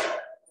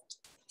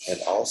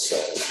 And also,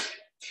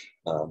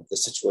 the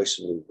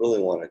situation we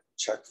really want to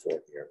check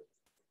for here,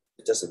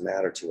 it doesn't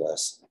matter to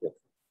us if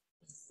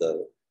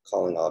the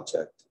calling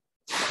object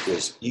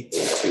is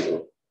equal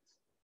to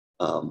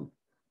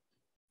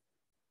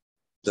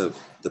the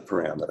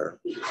parameter.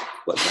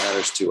 What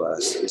matters to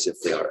us is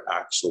if they are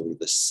actually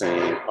the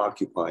same,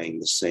 occupying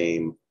the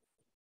same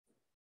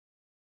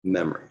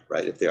memory,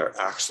 right? If they are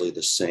actually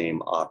the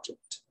same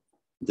object.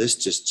 This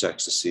just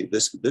checks to see,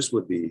 this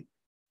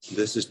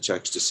just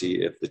checks to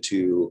see if the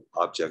two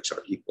objects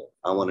are equal.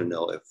 I want to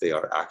know if they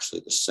are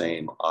actually the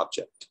same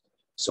object.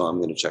 So I'm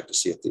going to check to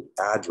see if the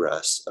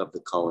address of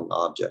the calling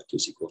object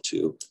is equal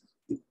to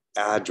the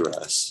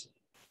address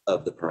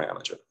of the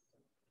parameter.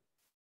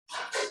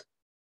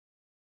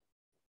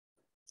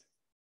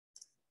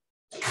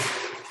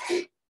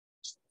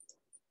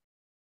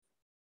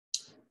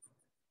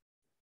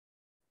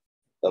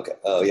 Okay,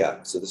 oh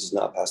yeah, so this is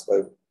not passed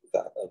by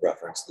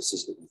reference. This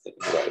is what you think,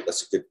 right?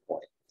 That's a good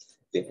point.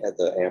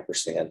 The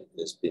ampersand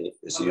is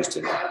used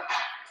in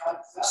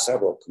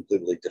several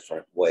completely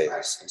different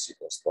ways in C++,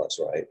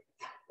 right?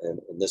 And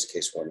in this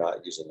case, we're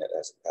not using it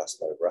as a pass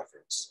by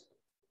reference.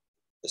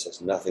 This has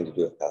nothing to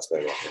do with pass by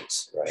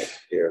reference, right?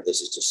 Here,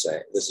 this is just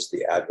saying, this is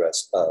the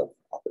address of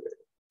operator.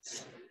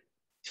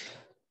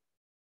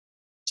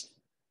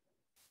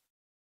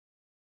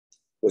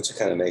 Which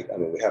kind of I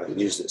mean, we haven't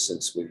used it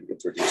since we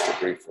introduced it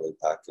briefly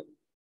back in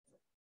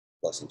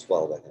lesson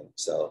 12, I think.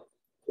 So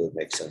it would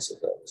make sense if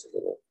that was a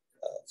little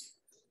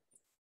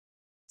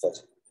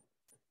fuzzy.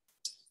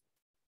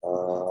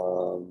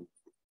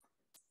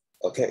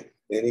 Okay,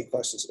 any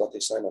questions about the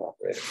assignment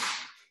operator?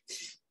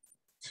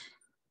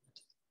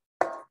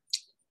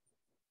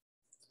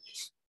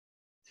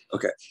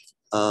 Okay,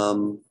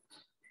 I'm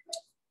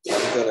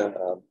gonna,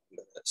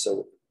 it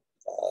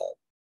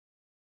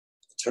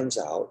turns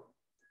out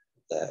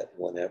that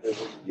whenever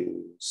we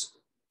use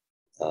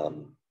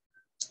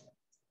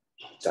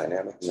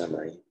dynamic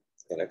memory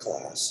in a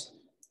class,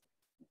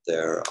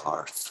 there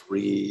are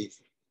 3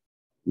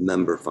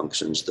 member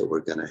functions that we're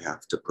going to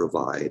have to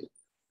provide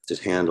to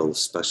handle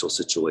special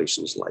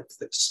situations like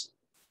this,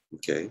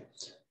 okay?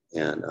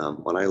 And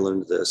when I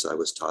learned this, I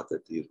was taught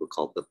that these were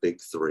called the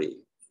big 3.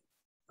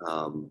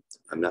 I'm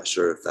not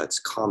sure if that's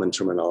common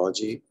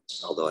terminology,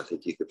 although I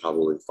think you could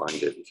probably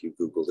find it if you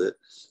Googled it,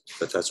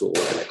 but that's what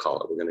we're going to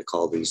call it. We're going to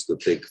call these the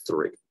big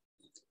 3.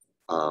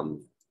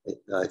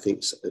 I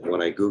think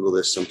when I Google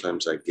this,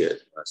 sometimes I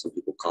get, some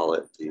people call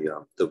it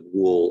the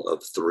rule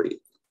of 3.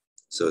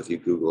 So if you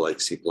Google like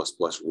C++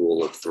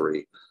 rule of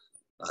 3,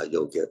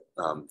 you'll get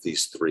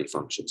these 3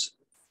 functions.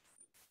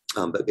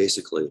 But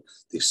basically,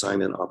 the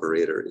assignment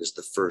operator is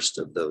the first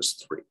of those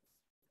 3.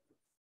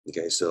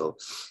 Okay, so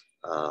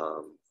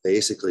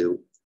basically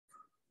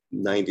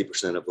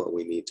 90% of what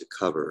we need to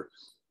cover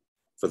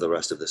for the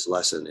rest of this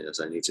lesson is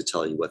I need to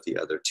tell you what the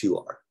other 2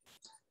 are.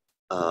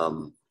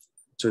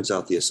 Turns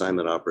out the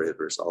assignment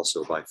operator is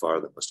also by far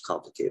the most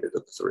complicated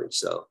of the 3.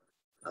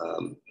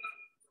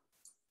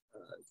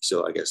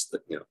 So I guess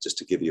that, just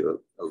to give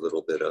you a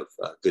little bit of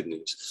good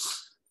news.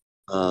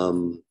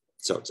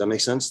 So does that make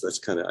sense? That's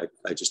kind of,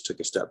 I just took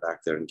a step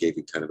back there and gave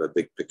you kind of a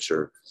big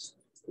picture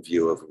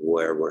view of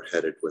where we're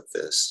headed with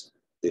this.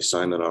 The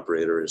assignment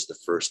operator is the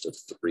first of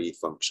 3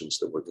 functions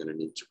that we're going to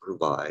need to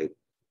provide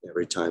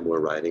every time we're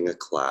writing a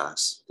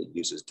class that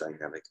uses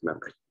dynamic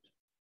memory.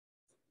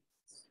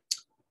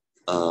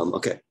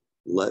 Okay,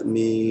 let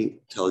me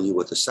tell you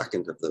what the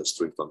second of those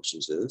 3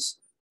 functions is.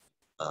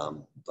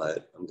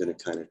 But I'm going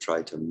to kind of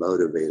try to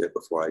motivate it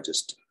before I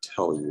just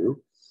tell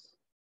you.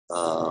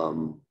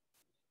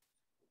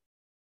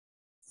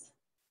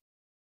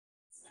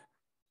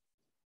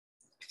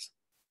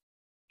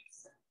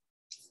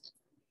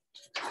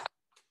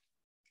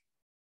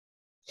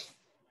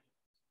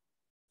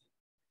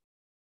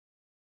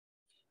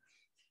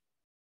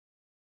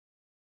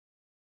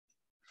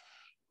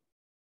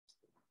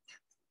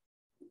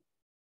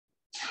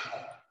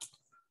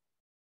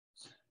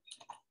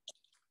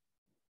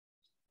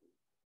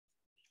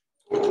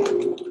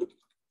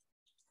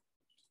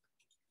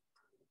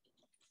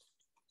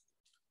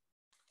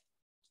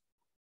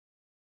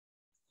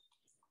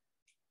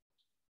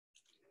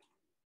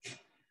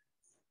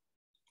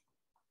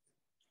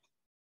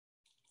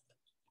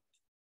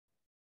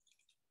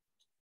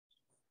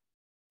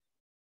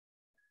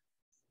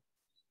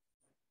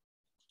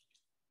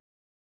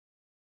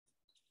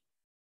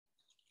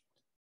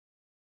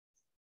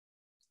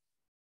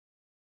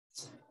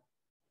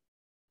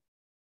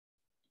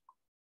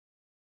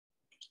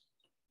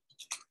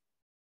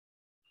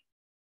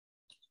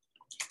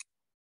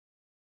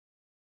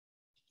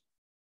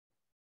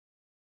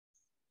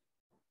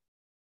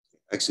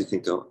 actually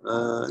think, no,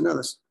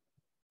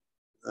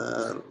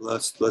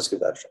 let's give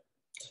that a try.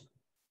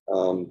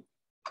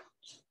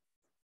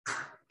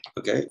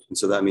 Okay, and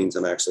so that means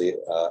I'm actually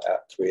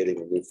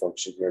creating a new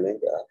function here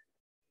named f.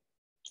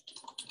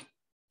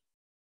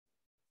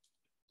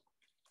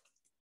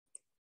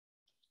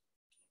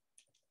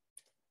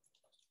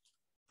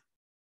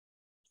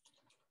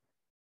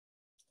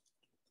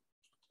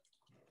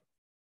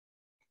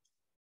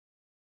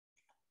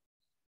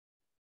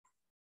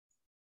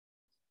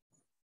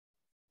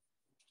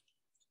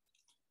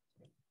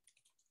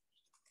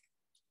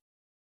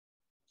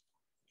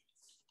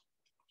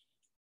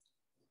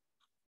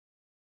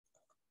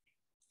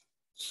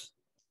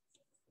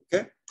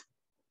 Okay,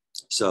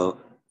 so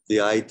the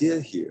idea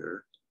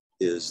here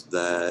is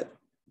that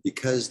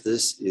because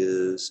this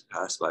is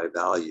pass by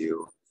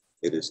value,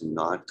 it is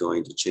not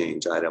going to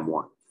change item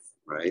one,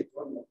 right?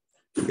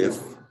 If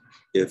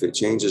it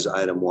changes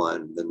item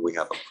one, then we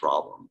have a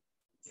problem.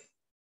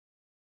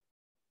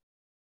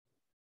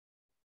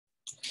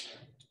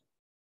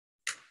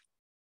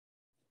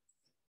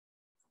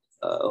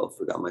 Oh,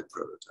 forgot my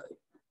prototype.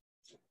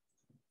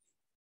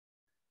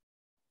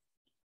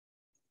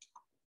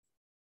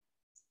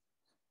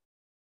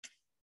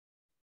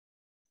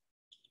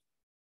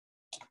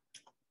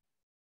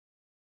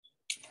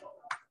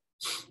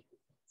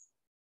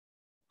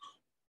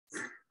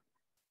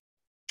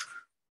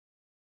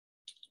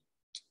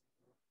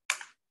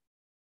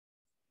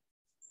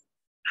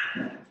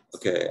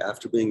 Okay,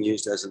 after being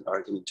used as an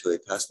argument to a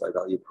pass by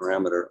value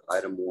parameter,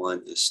 item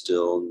one is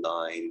still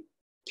 9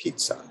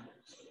 pizza.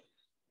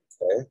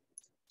 Okay,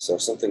 so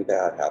something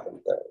bad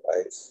happened there,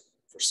 right?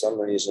 For some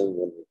reason,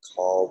 when we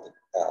called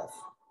f,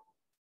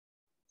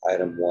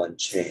 item one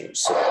changed.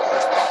 So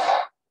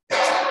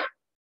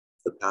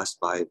the pass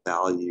by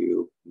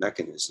value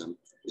mechanism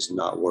is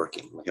not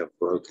working. We have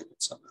broken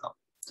it somehow.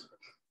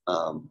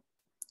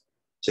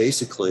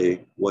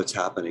 Basically, what's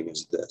happening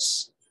is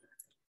this.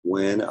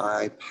 When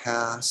I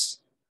pass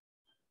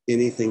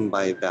anything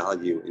by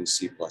value in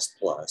C++,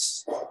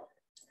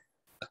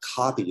 a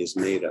copy is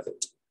made of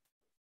it.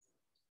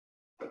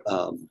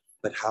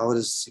 But how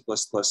does C++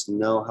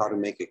 know how to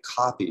make a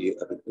copy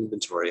of an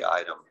inventory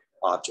item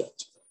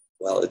object?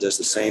 Well, it does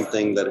the same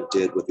thing that it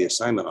did with the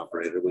assignment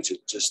operator, which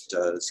it just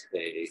does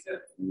a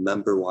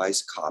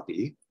member-wise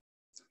copy,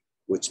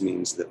 which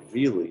means that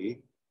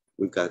really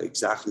we've got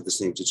exactly the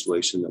same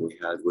situation that we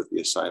had with the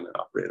assignment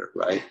operator,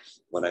 right?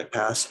 When I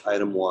pass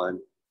item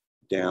one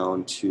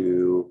down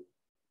to,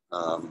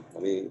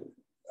 let me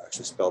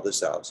actually spell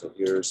this out. So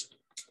here's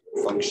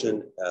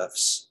function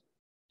f's,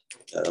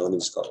 let me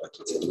just call it like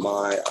it's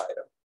my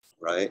item,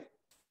 right?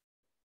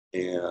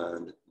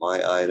 And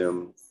my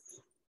item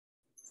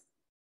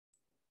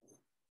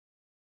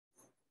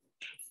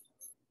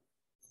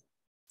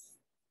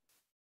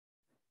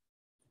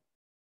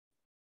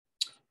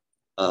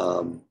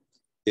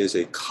is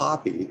a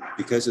copy,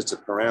 because it's a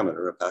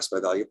parameter, a pass by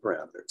value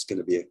parameter, it's going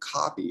to be a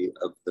copy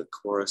of the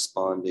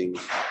corresponding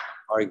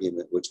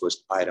argument, which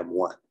was item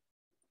one.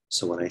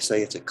 So when I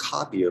say it's a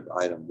copy of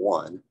item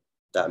one,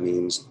 that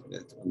means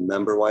it's a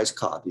member-wise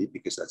copy,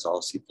 because that's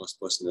all C++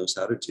 knows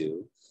how to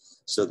do.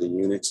 So the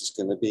units is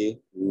going to be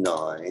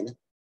 9,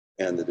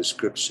 and the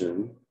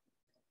description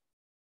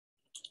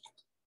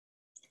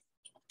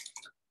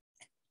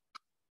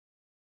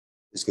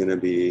is going to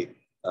be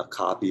a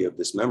copy of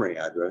this memory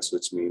address,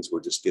 which means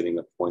we're just getting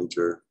a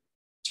pointer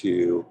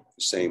to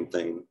the same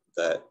thing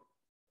that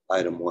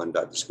item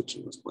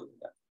one.description was pointing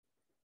at,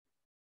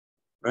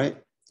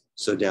 right?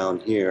 So down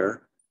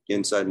here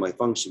inside my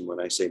function, when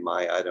I say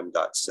my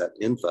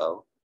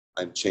item.setInfo,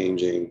 I'm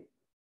changing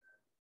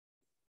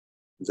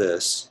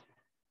this,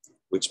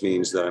 which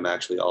means that I'm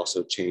actually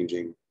also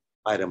changing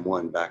item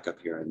one back up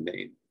here in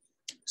main.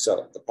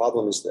 So the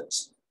problem is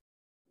this.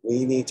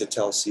 We need to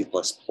tell C++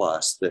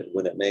 that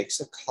when it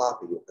makes a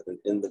copy of an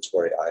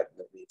inventory item,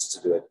 it needs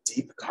to do a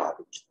deep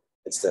copy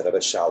instead of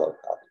a shallow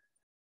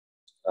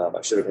copy.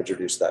 I should have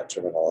introduced that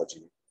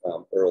terminology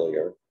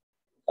earlier.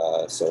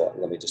 So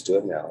let me just do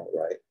it now,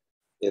 right?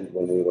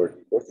 When we were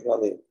working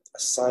on the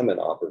assignment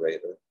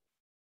operator,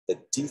 the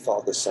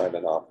default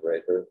assignment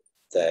operator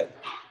that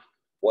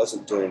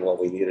wasn't doing what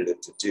we needed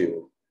it to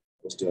do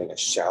was doing a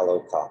shallow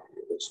copy.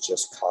 It was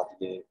just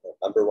copying, a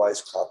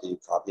number-wise copy,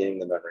 copying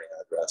the memory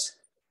address,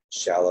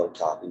 shallow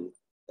copy.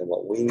 And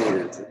what we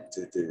needed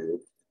to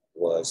do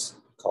was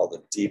called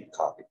a deep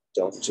copy.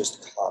 Don't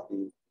just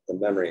copy the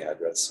memory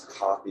address,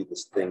 copy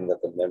this thing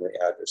that the memory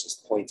address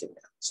is pointing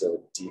at. So a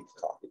deep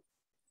copy.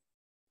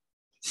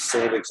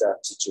 Same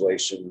exact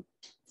situation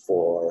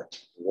for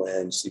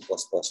when C++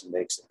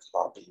 makes a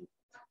copy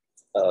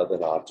of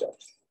an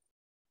object.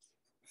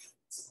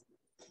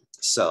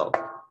 So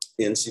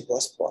in C++,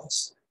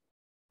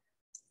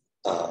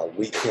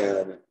 we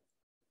can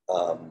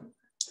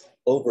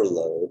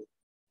overload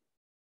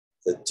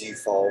the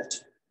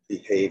default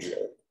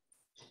behavior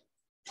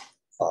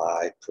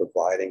by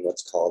providing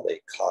what's called a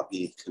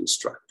copy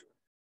constructor.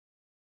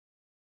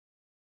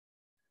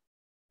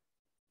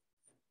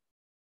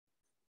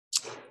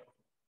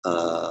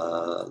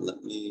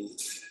 Let me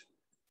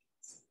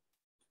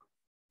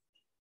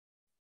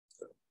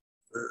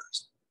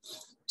first.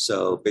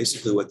 So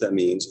basically what that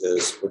means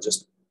is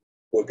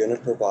we're going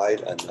to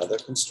provide another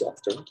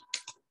constructor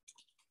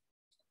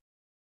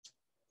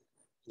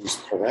whose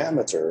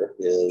parameter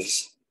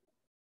is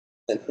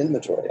an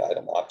inventory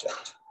item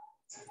object.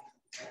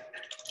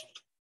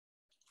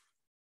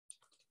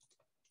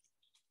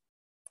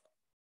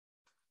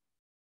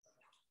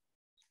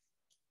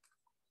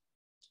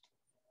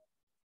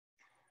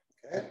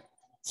 Okay.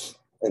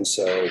 And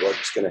so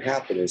what's going to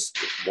happen is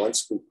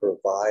once we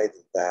provide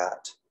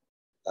that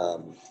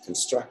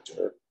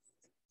constructor,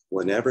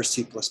 whenever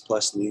C++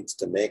 needs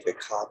to make a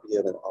copy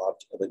of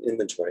an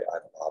inventory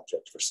item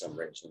object for some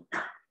reason,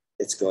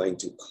 it's going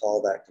to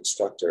call that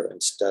constructor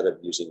instead of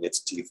using its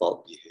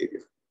default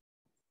behavior.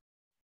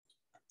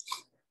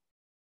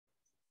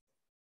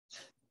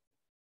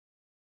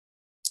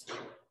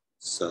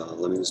 So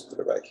let me just put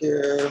it right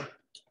here.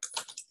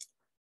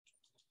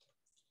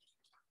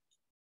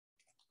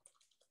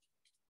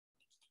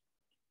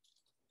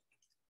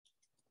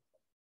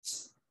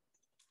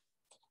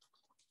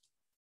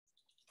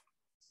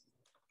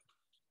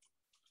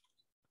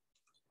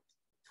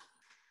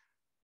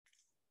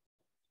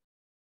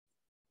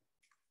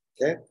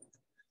 Okay.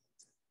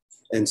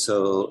 And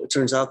so it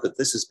turns out that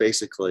this is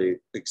basically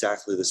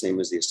exactly the same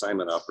as the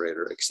assignment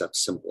operator, except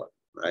simpler,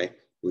 right?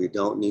 We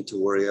don't need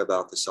to worry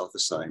about the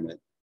self-assignment.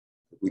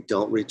 We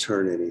don't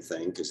return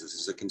anything because this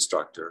is a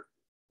constructor.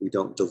 We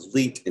don't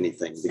delete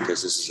anything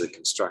because this is a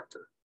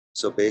constructor.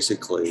 So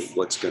basically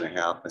what's going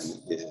to happen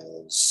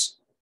is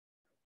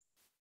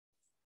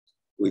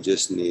we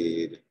just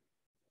need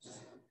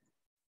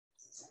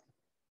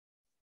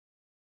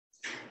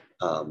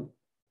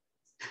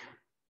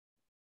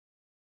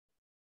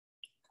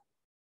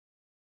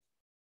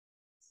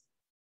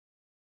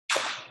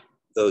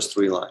those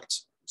 3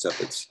 lines, except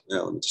it's,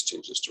 let me just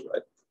change this to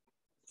red.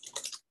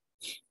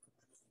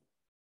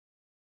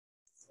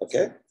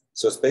 Okay,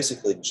 so it's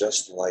basically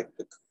just like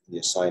the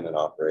assignment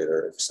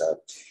operator,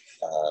 except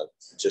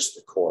just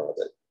the core of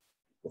it,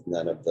 with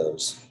none of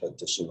those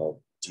additional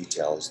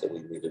details that we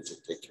needed to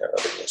take care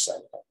of in the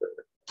assignment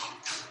operator.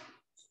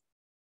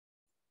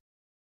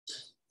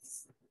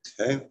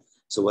 Okay,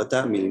 so what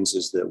that means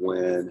is that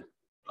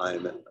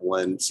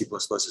when C++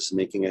 is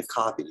making a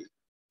copy,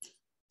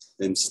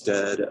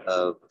 instead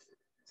of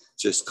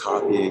just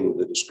copying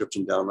the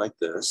description down like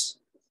this,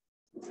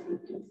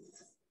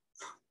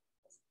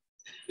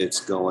 it's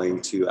going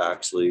to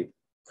actually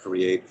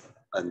create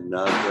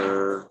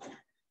another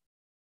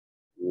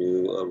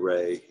new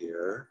array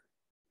here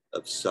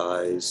of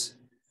size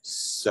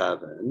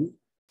 7.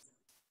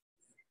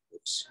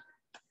 Oops.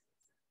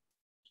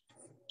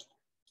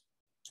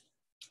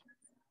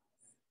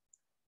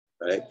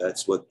 Right,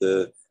 that's what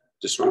the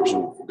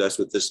description, that's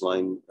what this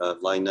line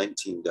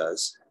 19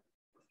 does.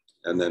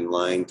 And then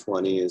line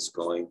 20 is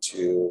going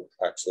to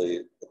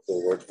actually put the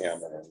word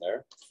hammer in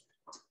there.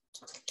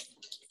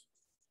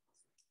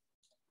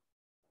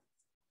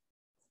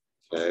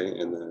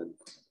 Okay, and then,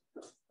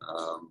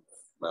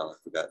 well, I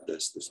forgot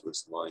this. This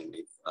was line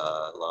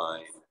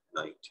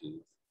 19.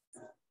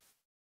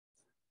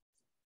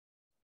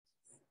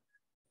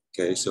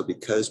 Okay, so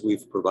because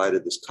we've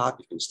provided this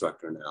copy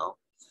constructor now,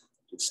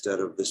 instead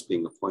of this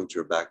being a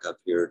pointer back up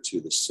here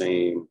to the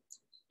same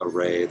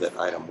array that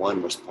item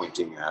 1 was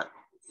pointing at,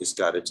 it's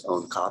got its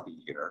own copy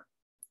here.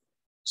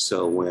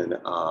 So when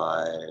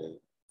I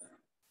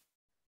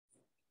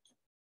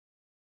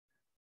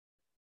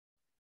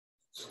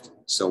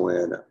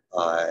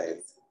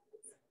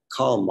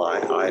call my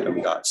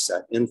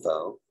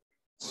item.setInfo,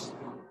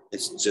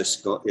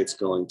 it's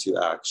going to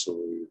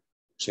actually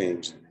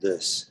change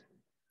this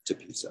to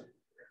pizza.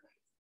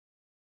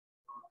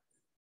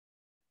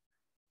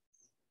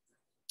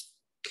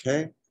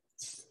 Okay.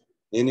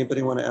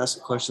 Anybody want to ask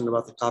a question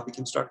about the copy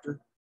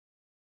constructor?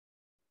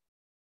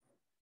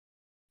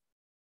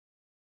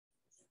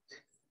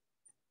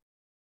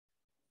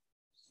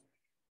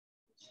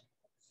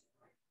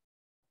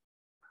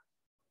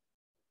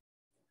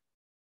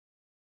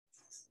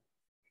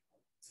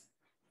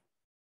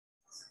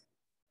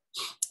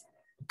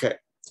 Okay.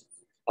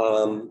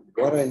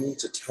 What I need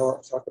to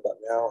talk about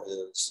now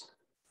is,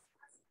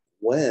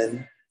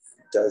 when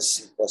does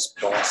C++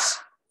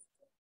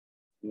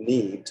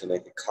 need to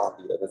make a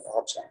copy of an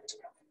object?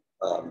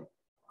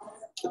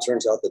 It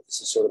turns out that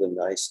this is sort of a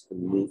nice,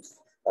 unique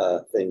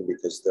thing,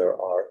 because there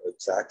are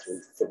exactly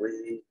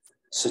 3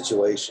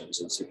 situations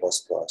in C++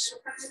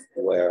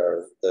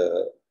 where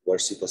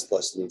C++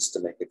 needs to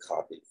make a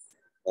copy,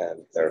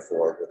 and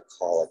therefore would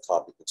call a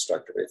copy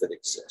constructor if it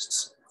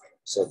exists.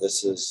 So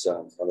this is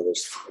another one of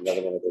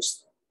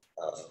those,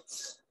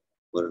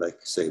 what did I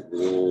say,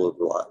 rule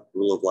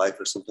of life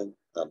or something?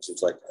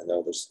 Seems like, I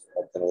know there's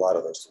been a lot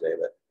of those today,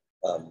 but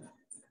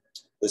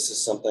this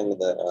is something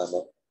that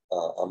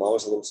I'm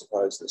always a little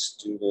surprised that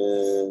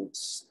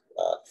students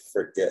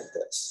forget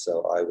this.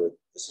 So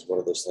this is one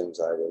of those things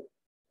I would,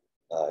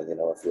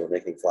 if you're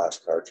making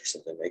flashcards or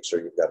something, make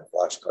sure you've got a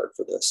flashcard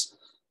for this.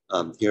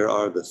 Here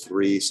are the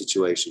 3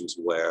 situations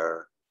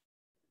where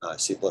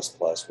C++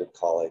 would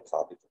call a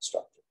copy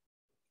constructor.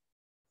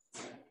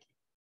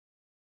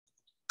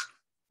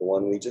 the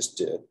one we just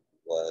did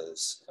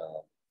was,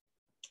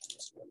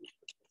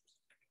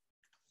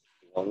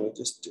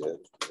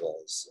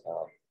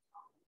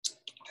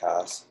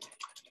 pass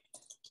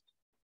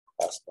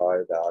by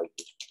value.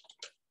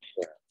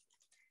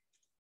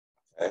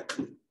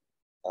 Okay.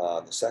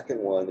 The second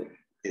one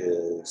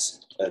is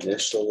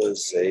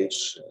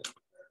initialization.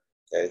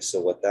 Okay,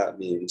 so what that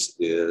means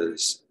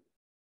is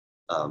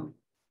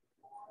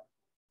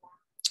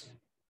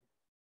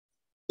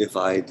if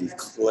I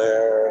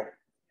declare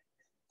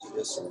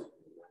this, hold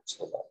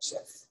on a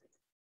second.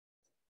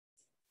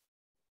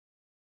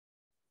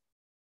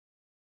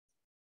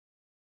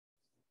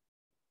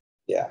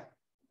 Yeah,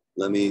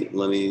 let me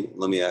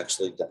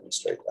actually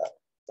demonstrate that.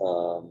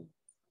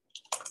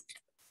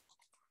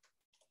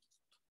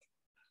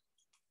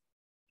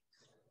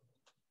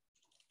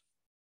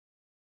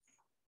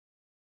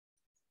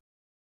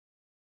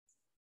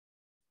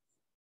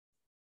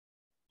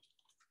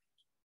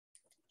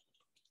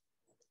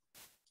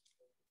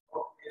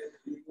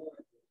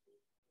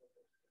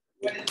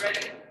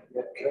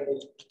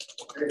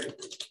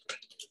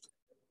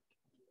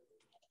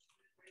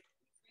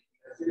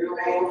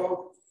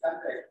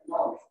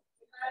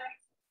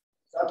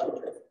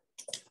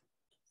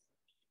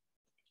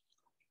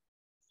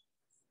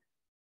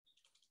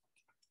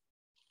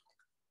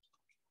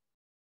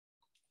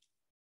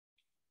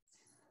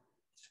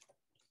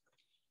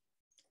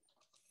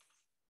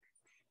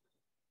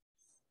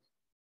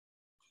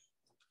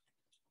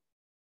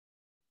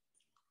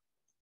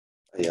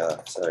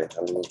 Yeah, sorry,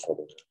 I'm a little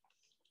trouble.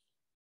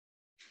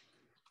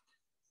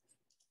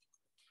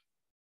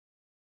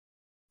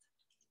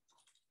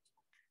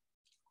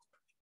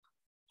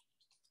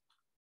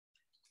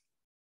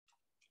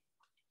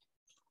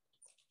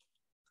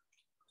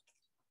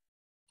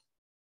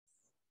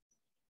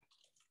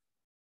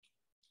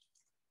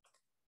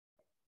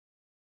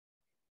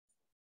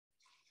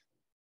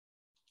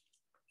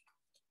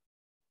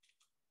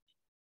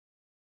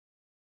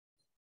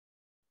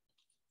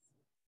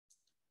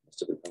 Must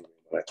have been hungry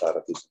when I thought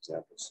of these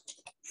examples.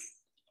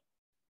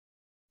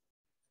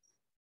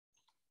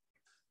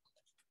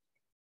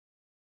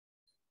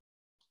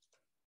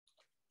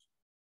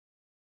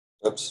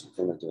 Oops,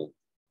 what am I doing?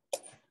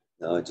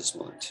 Now I just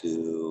want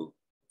to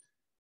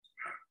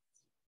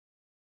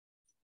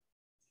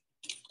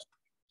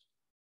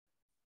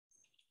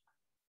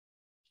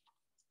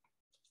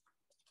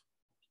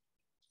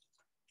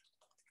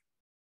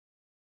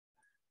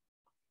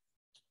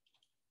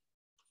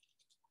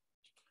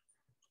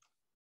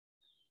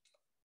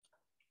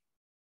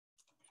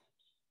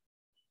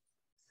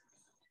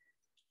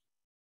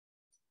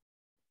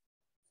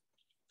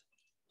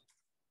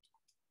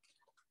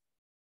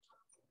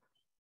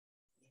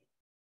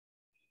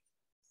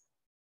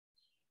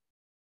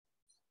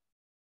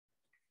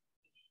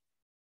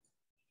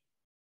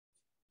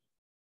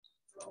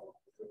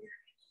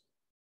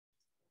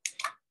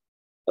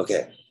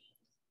okay,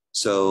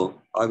 so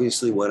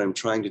obviously what I'm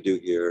trying to do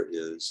here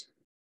is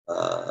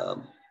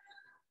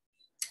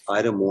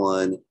item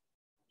one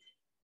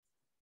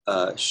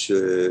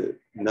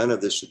none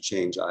of this should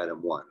change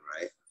item one,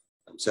 right?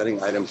 I'm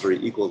setting item 3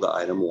 equal to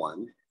item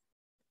 1.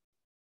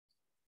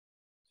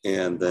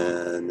 And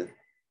then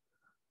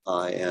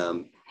I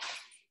am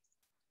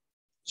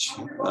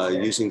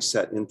using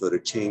set info to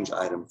change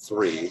item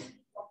 3.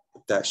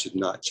 But that should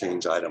not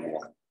change item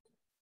 1.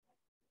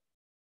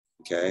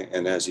 Okay,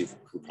 and as you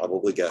can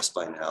probably guess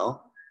by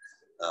now,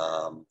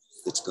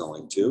 it's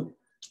going to.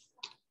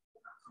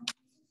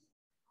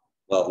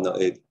 Well, no,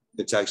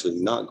 it's actually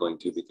not going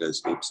to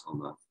because, oops,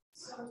 hold on.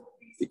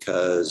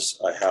 Because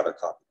I have a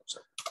copy.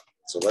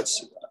 So let's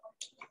see that.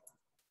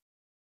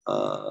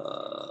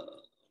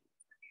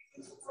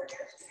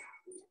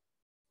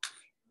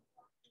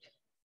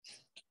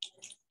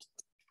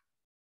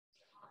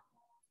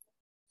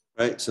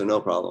 Right, so no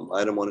problem.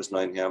 Item 1 is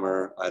 9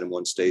 hammer. Item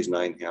 1 stays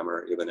 9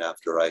 hammer even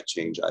after I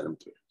change item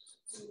 3.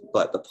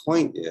 But the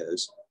point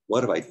is,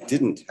 what if I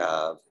didn't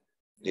have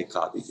a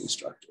copy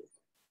constructor?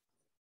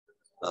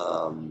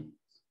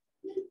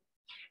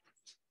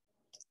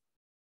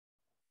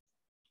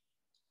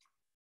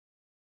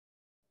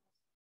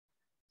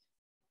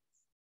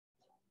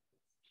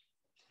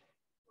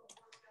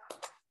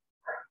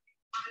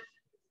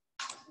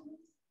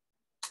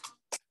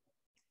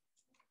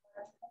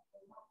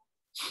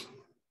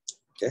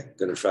 Okay,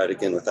 gonna try it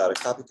again without a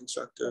copy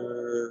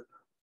constructor.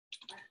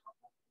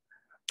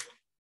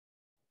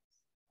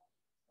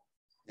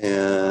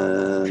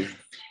 And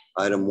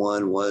item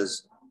 1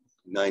 was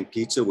 9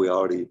 pizza. We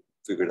already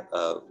figured,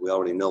 we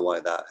already know why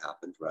that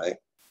happened, right?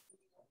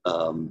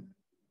 And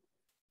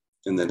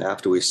then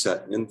after we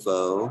set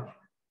info,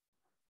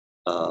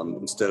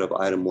 instead of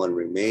item 1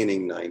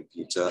 remaining 9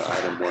 pizza,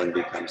 item 1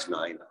 becomes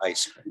 9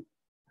 ice cream.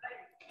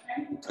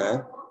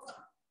 Okay,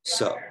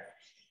 so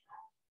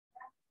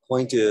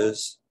point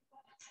is,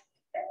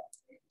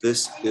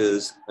 this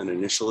is an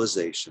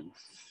initialization.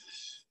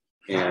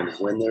 And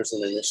when there's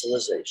an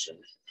initialization,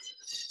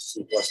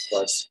 C++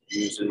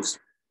 uses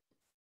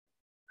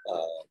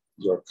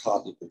your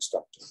copy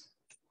constructor.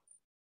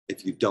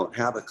 if you don't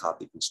have a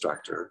copy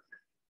constructor,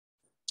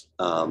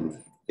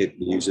 it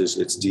uses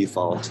its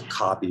default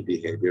copy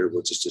behavior,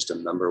 which is just a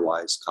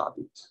member-wise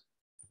copy.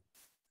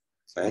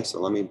 Okay, so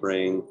let me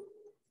bring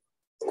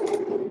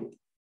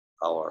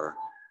our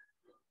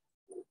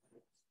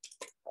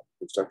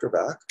constructor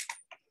back.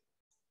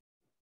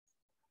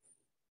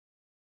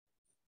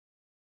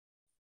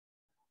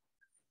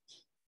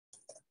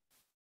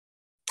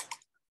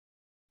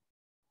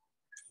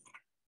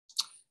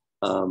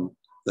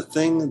 The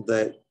thing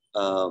that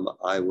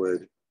I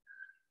would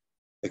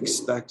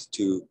expect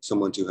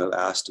someone to have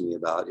asked me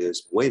about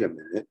is, wait a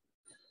minute,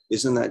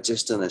 isn't that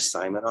just an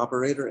assignment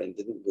operator? And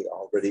didn't we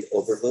already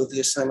overload the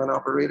assignment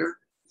operator?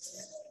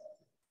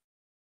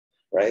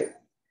 Right?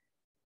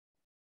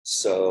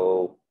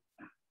 So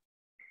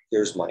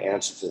here's my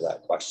answer to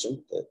that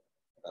question that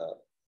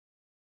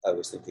I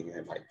was thinking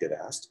I might get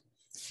asked.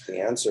 The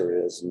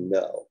answer is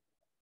no.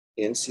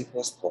 In C++,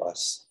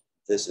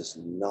 this is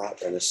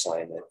not an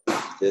assignment.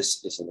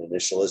 This is an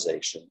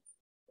initialization.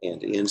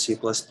 And in C++,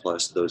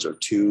 those are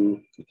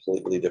two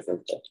completely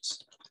different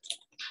things.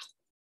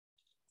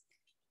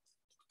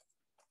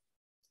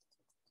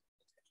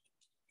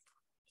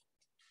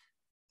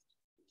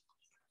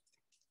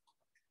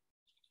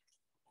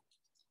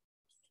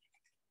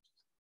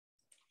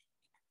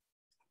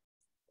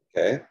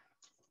 Okay,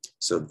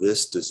 so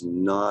this does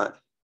not,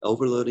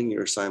 overloading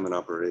your assignment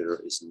operator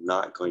is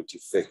not going to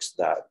fix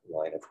that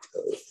line of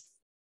code.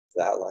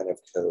 That line of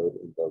code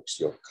invokes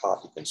your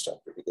copy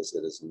constructor because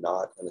it is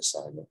not an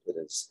assignment, it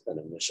is an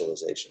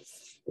initialization.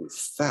 In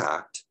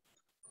fact,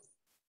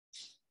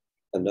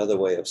 another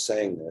way of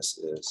saying this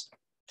is,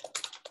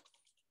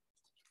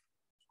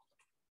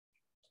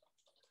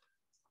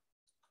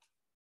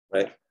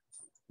 right,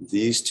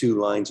 these two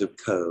lines of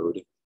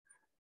code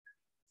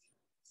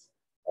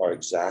are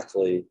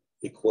exactly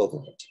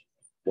equivalent.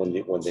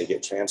 When they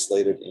get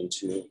translated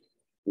into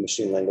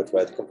machine language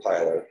by the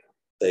compiler,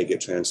 they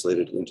get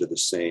translated into the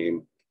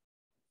same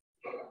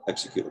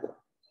executable.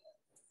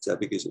 Is that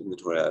because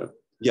inventory item?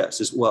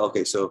 Yes, well,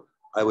 okay, so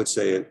I would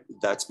say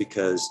that's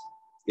because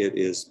it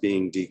is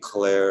being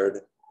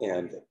declared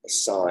and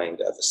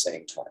assigned at the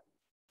same time,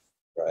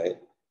 right?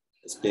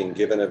 It's being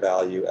given a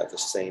value at the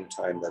same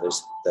time that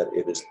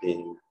it is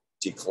being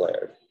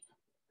declared.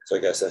 So I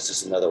guess that's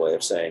just another way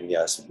of saying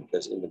yes,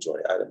 because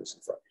inventory item is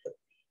in front of it.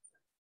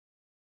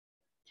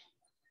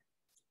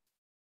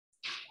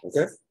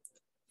 Okay.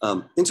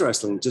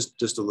 Interesting,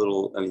 just a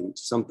little, I mean,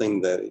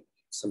 something that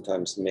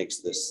sometimes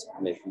makes this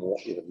make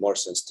even more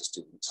sense to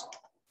students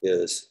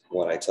is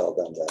when I tell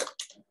them that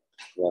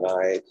when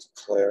I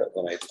declare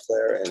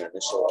and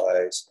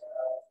initialize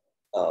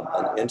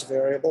an int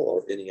variable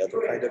or any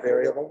other kind of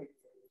variable,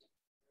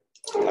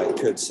 I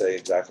could say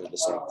exactly the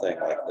same thing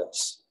like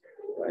this,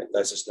 right?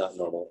 That's just not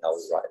normally how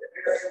we write it.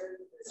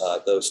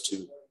 But, those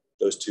two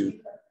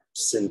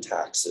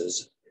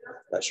syntaxes,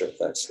 not sure if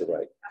that's the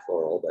right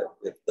plural, but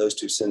if those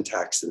two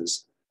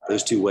syntaxes,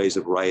 those two ways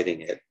of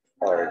writing it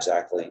are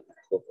exactly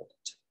equivalent.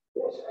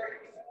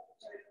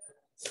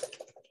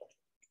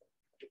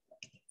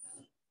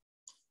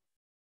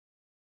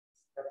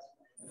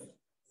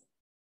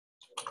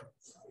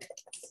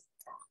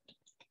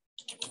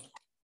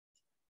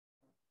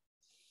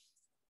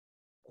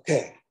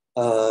 Okay,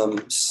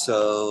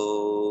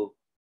 so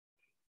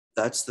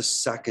that's the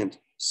second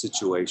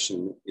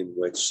situation in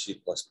which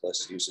C++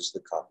 uses the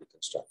copy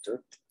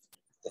constructor.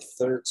 The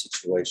third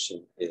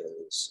situation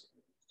is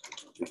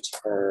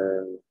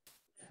return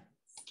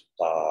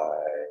by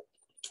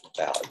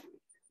value,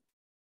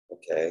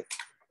 okay?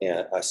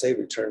 And I say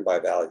return by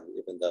value,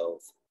 even though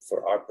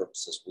for our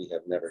purposes, we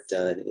have never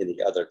done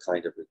any other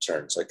kind of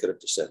return. So I could have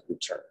just said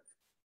return.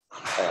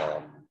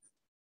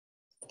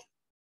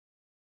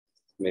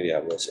 Maybe I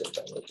will say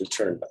that,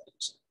 return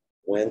values.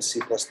 When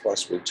C++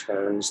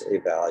 returns a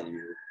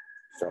value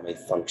from a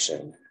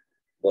function,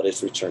 what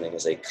it's returning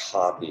is a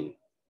copy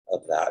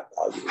of that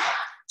value.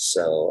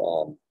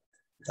 So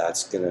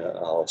that's gonna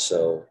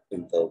also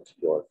invoke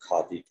your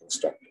copy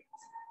constructor.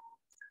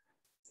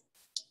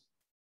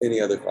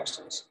 Any other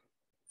questions?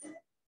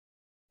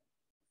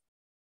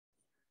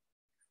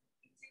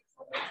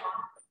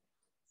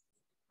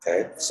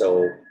 Okay,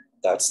 so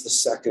that's the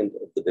second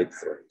of the big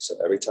three. So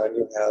every time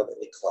you have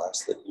a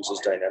class that uses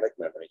dynamic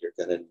memory, you're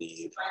going to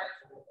need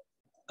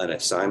an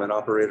assignment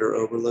operator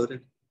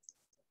overloaded.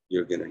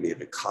 You're going to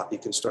need a copy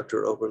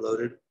constructor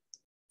overloaded.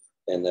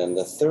 And then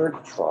the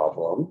third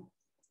problem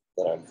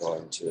that I'm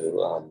going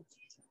to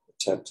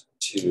attempt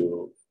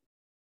to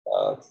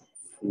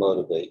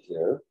motivate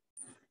here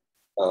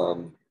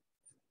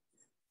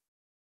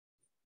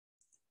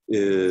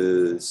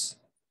is,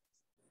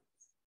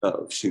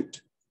 oh,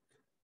 shoot.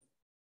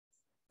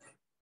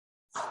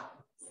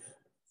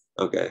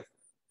 Okay,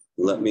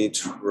 let me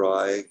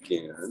try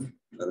again.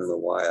 I don't know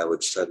why I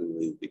would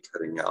suddenly be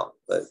cutting out,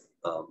 but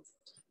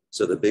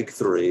so the big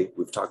three,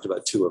 we've talked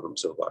about two of them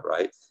so far,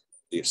 right?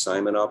 The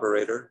assignment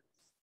operator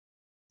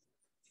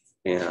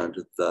and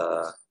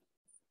the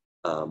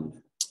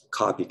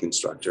copy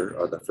constructor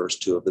are the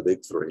first two of the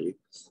big three.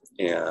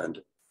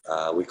 And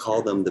We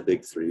call them the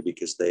big three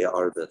because they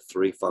are the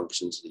three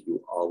functions that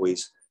you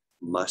always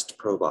must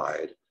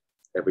provide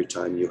every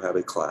time you have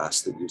a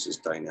class that uses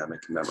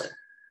dynamic memory.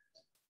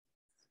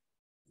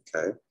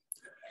 Okay.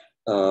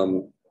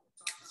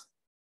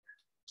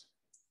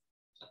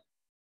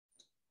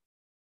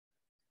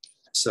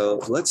 So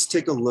let's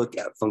take a look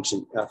at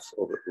function f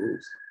over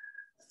here.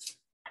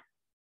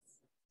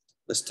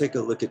 Let's take a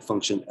look at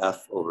function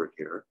f over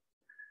here.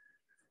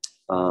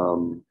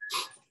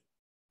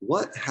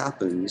 What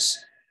happens?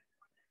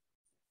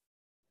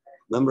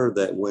 Remember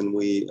that when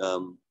we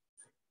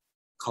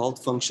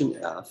called function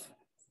f,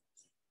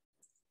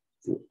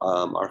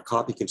 our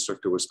copy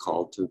constructor was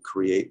called to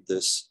create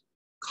this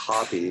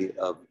copy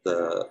of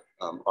the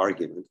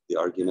argument. The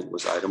argument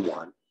was item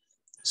 1.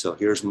 So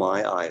here's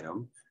my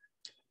item.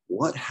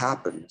 What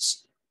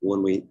happens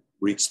when we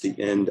reach the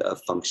end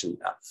of function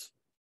f?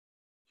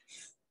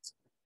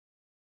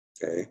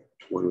 Okay,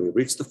 when we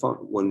reach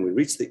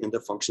the end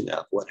of function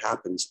f, what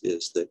happens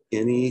is that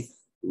any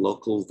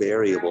local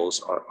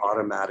variables are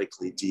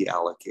automatically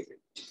deallocated,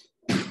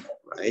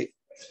 right?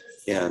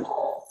 And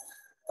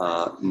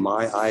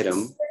my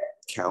item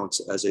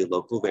counts as a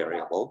local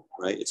variable,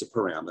 right? It's a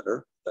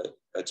parameter, but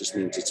that just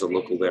means it's a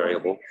local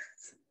variable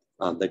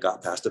that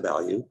got past a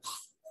value.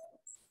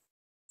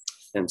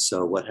 And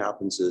so what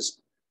happens is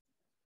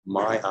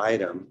my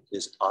item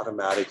is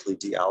automatically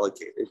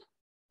deallocated,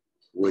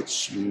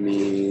 which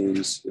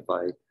means if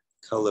I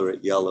color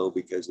it yellow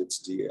because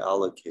it's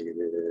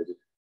deallocated,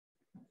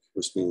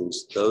 which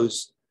means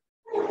those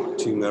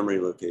two memory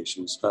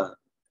locations are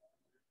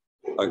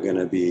going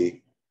to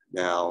be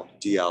now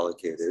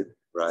deallocated,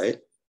 right?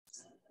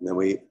 And then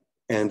we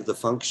end the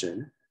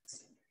function.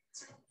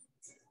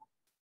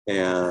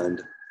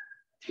 And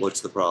what's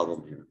the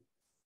problem here?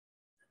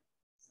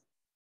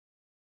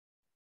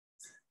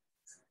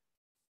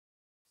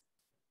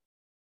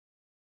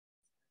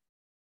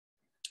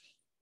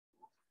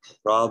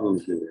 The problem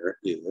here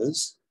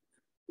is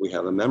we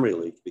have a memory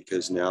leak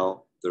because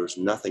now there's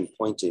nothing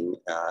pointing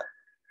at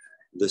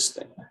this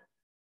thing,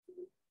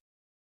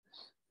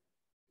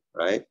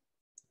 right?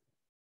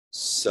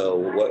 So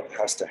what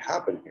has to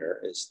happen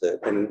here is that,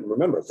 and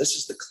remember, this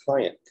is the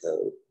client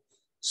code.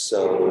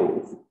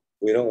 So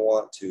we don't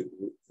want to,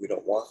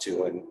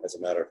 and as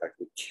a matter of fact,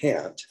 we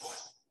can't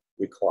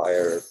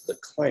require the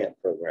client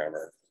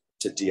programmer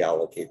to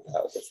deallocate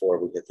that before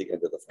we hit the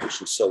end of the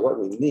function. So what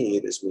we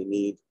need is we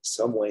need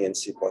some way in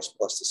C++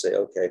 to say,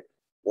 okay,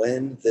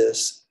 when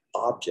this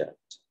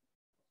object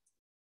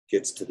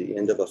gets to the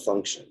end of a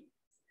function,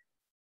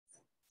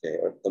 okay,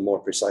 or the more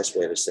precise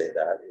way to say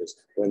that is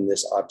when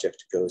this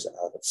object goes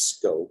out of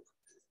scope.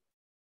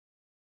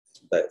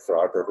 But for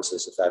our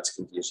purposes, if that's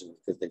confusing, you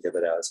can think of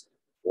it as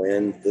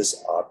when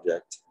this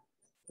object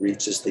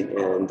reaches the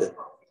end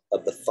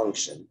of the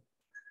function,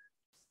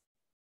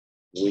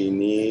 we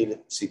need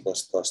C++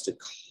 to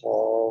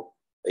call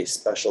a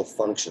special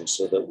function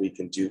so that we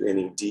can do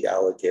any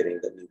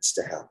deallocating that needs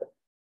to happen.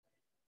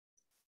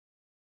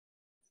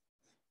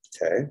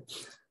 Okay,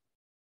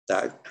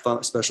 that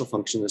special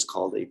function is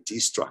called a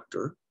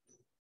destructor.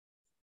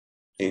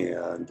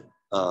 And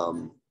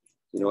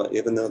you know what,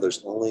 even though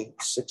there's only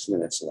 6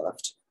 minutes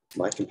left,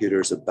 my computer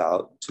is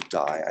about to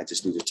die. I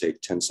just need to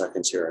take 10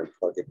 seconds here and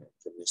plug it in.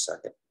 Give me a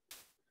second.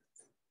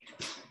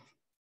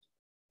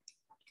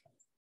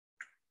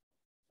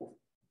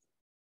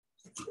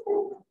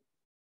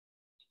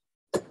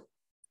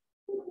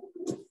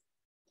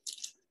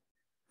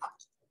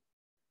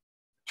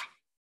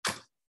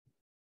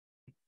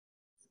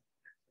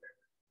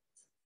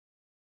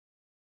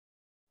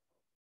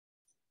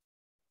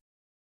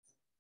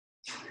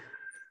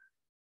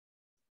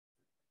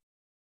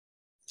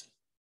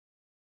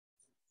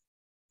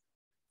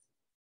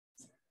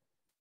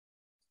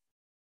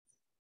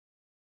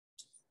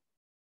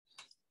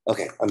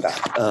 Okay, I'm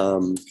back.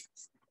 Can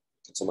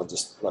someone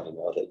just let me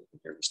know that you can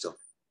hear me still?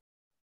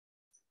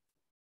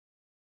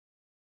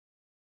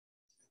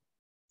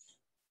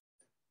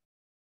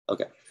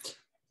 Okay,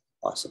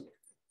 awesome.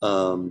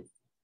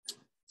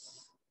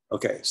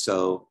 Okay,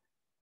 so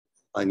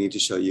I need to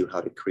show you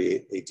how to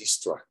create a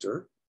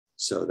destructor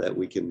so that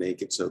we can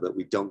make it so that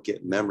we don't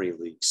get memory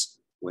leaks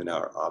when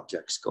our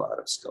objects go out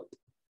of scope.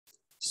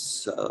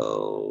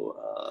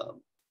 So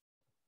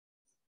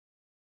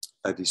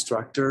a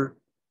destructor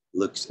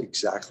looks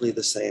exactly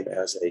the same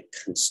as a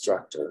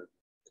constructor,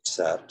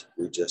 except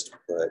we just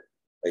put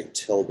a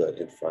tilde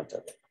in front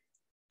of it.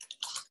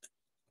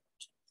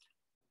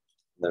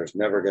 There's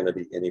never going to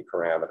be any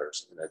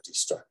parameters in a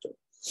destructor.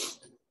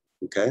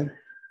 Okay,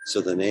 so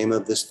the name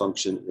of this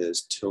function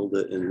is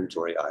tilde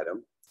inventory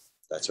item.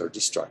 That's our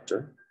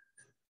destructor.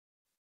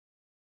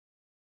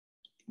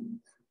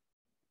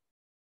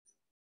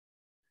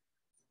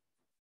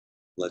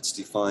 Let's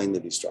define the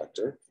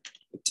destructor.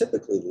 And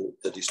typically,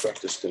 the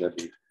destructor is going to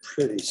be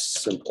pretty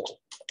simple.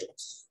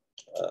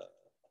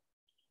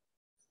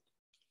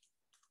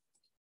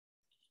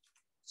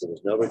 So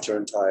there's no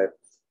return type.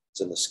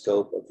 It's in the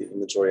scope of the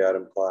inventory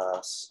item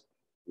class.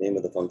 Name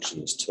of the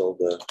function is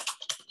tilde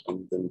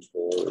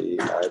inventory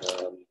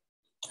item.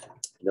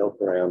 no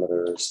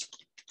parameters.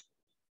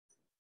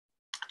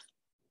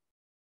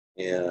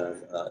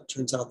 And it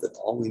turns out that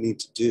all we need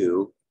to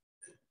do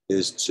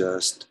is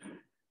just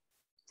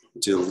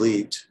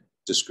delete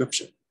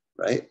description,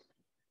 right?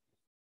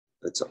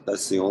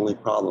 That's the only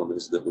problem,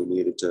 is that we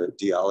needed to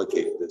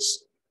deallocate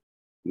this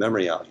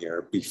memory out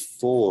here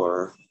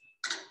before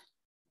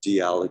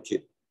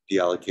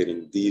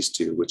deallocating these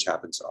two, which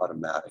happens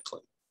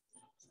automatically.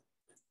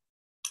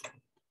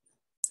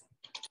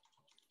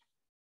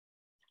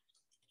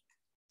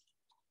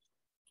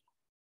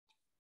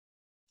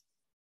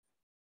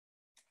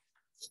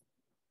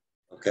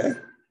 Okay,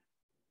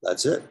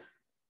 that's it.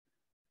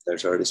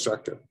 There's our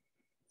destructor.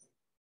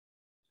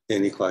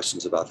 Any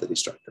questions about the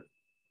destructor?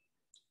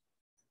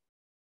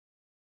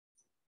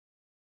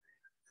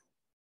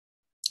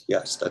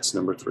 Yes, that's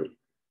number 3.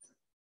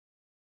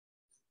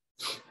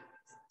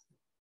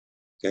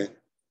 Okay.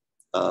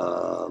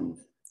 And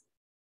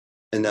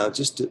now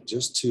just to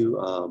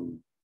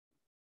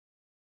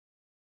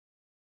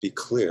be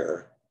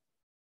clear,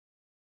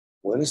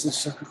 when is the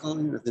destructor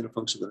called within a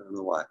function? But I don't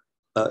know why.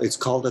 It's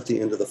called at the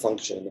end of the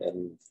function,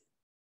 and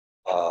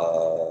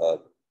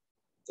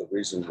the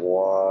reason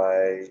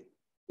why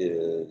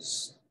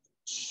is,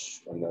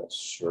 I'm not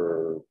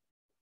sure.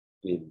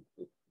 I mean,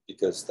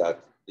 because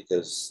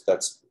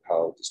that's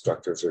how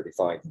destructors are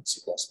defined in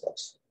C++,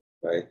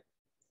 right?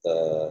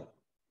 The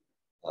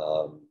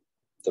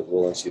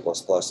rule in C++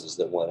 is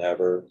that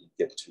whenever you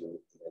get to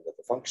the end of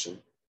the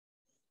function,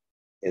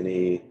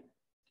 any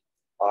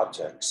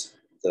objects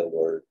that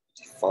were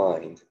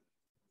defined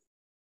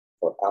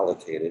or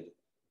allocated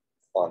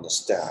on the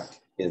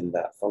stack in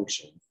that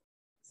function,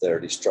 their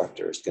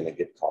destructor is going to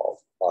get called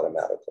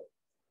automatically,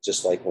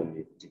 just like when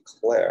you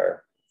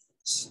declare,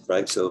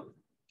 right? So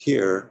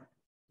here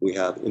we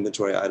have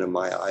inventory item,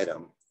 my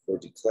item. We're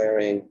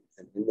declaring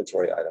an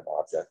inventory item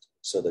object,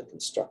 so the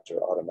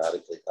constructor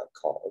automatically got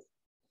called,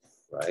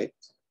 right?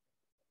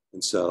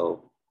 And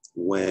so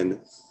when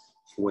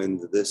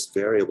this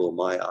variable,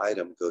 my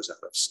item, goes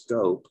out of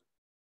scope,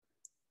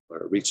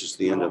 or it reaches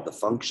the end of the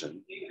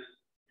function,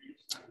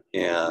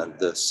 and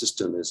the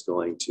system is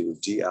going to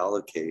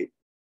deallocate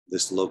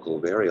this local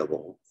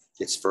variable,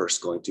 it's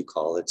first going to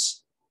call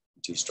its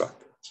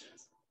destructor.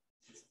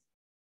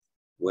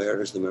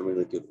 Where is the memory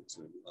linked?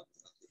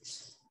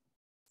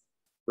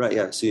 Right,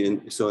 yeah, see,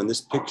 so in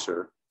this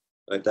picture,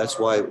 right, that's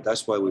why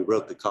we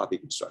wrote the copy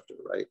constructor,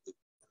 right?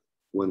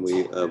 When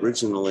we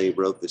originally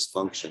wrote this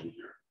function,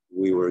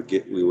 we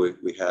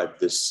had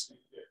this,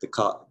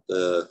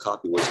 the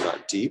copy was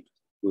not deep.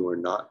 We were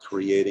not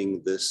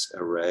creating this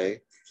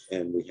array,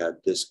 and we had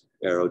this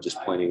arrow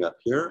just pointing up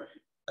here,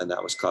 and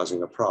that was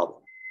causing a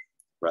problem,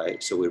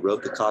 right? So we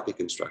wrote the copy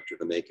constructor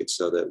to make it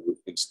so that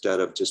instead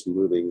of just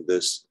moving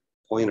this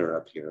pointer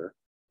up here,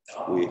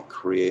 we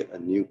create a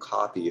new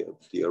copy of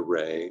the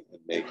array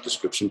and make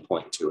description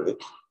point to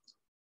it.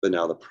 But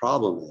now the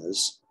problem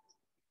is,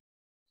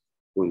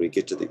 when we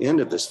get to the end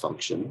of this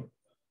function,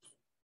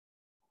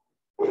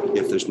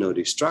 if there's no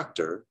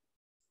destructor,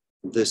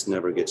 this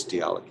never gets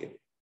deallocated.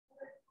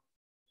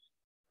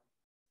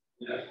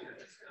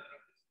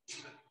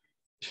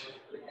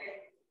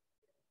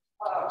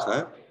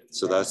 Okay,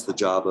 so that's the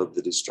job of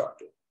the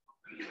destructor.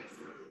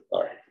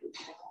 All right.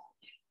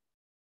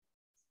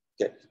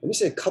 Okay, let me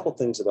say a couple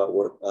things about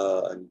what,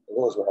 I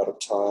realize we're out of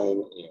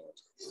time,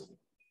 and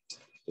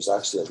there's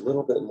actually a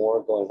little bit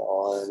more going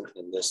on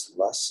in this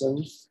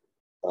lesson.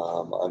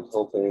 I'm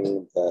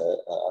hoping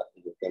that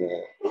you're going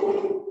to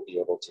be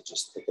able to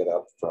just pick it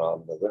up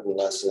from the written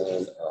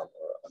lesson, or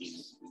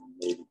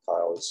maybe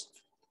Kyle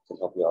can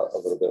help you out a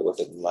little bit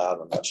with it in lab.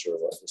 I'm not sure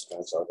what his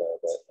plans are there,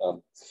 but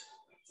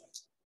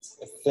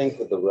I think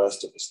that the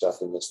rest of the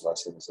stuff in this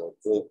lesson is a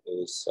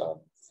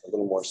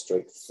little more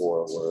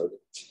straightforward.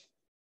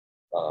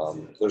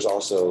 There's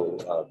also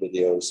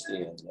videos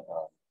in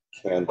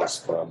Canvas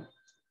from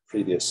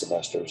previous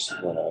semesters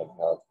when I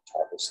have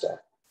taught this stuff,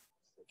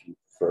 if you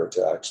prefer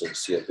to actually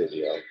see a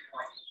video.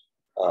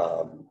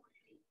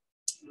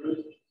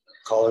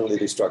 Calling the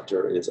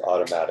destructor is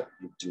automatic.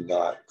 You do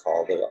not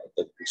call the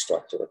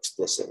destructor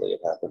explicitly.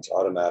 It happens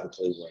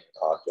automatically when an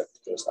object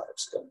goes out of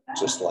scope,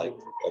 just like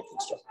a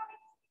constructor.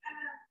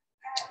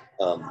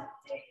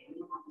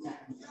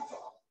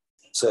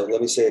 So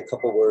let me say a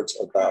couple words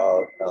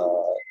about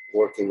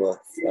working with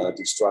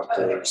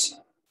destructors.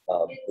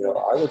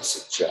 I would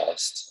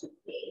suggest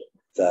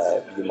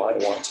that you might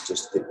want to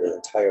just get your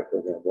entire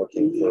program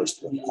working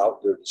first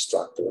without your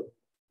destructor,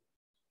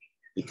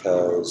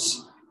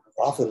 because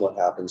often what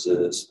happens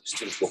is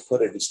students will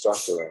put a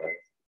destructor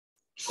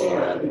in,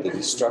 and the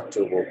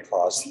destructor will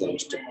cause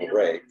things to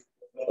break,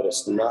 but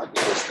it's not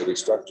because the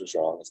destructor is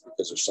wrong, it's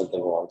because there's something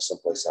wrong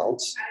someplace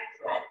else.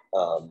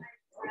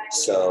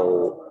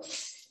 So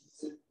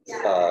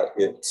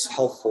it's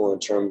helpful in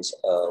terms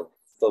of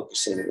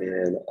focusing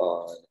in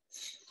on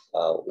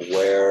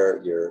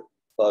where your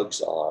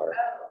bugs are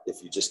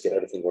if you just get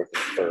everything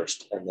working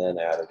first and then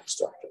add a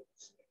destructor.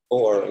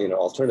 Or,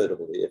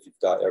 alternatively, if you've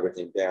got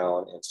everything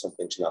down and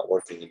something's not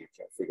working and you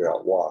can't figure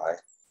out why,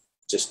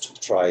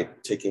 just try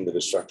taking the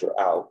destructor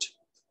out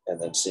and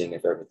then seeing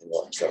if everything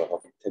works. That'll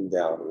help you pin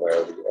down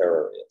where the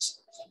error is.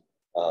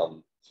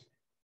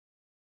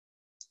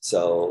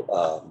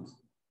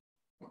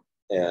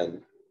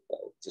 And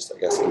just, I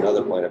guess,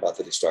 another point about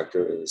the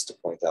destructor is to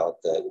point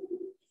out that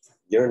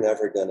you're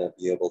never going to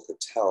be able to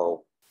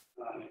tell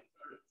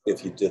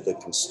if you did the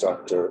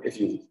constructor, if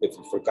you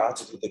forgot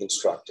to do the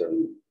constructor,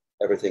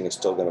 everything is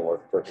still going to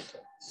work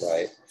perfectly,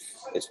 right?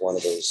 It's one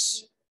of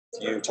those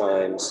few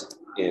times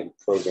in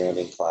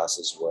programming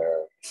classes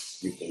where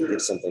you can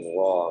get something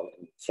wrong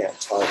and you can't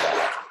tell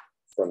that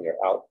from your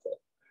output.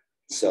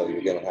 So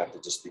you're going to have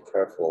to just be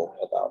careful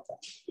about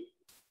that.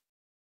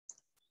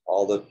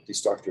 All the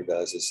destructor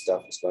does is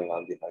stuff is going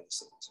on behind the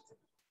scenes.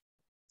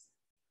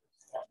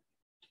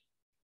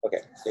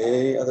 Okay,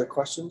 any other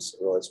questions?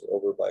 Otherwise, we're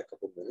over by a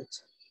couple of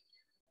minutes.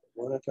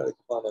 When I try to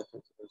compile my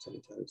functions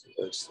anytime,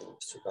 there's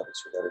two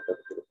topics regarding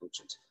fabricated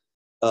functions.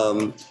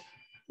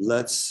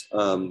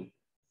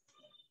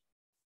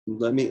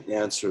 Let me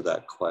answer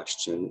that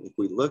question. If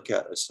we look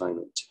at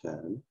assignment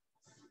 10,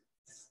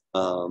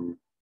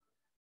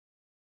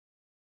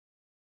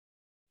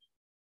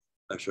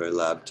 actually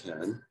lab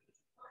 10.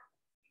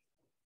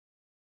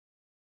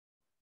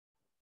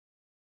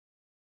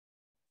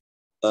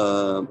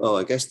 Oh,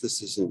 I guess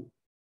this isn't,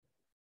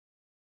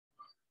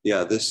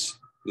 yeah, this,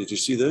 did you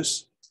see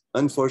this?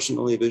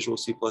 Unfortunately, Visual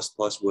C++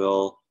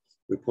 will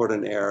report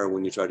an error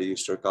when you try to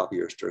use strcpy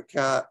or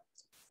strcat,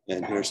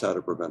 and here's how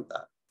to prevent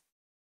that.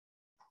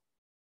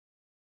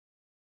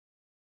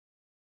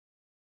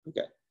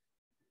 Okay.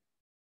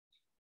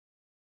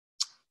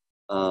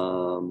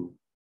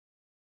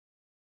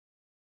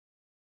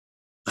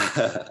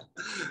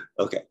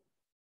 Okay.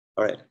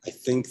 All right. I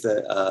think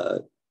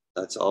that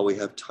that's all we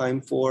have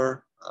time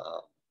for.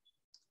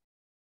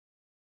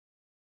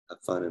 Have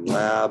fun in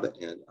lab,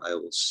 and I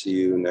will see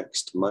you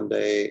next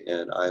Monday,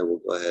 and I will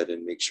go ahead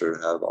and make sure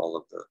to have all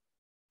of the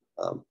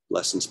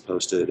lessons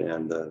posted,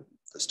 and the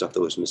stuff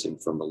that was missing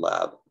from the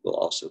lab will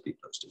also be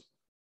posted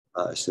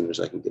as soon as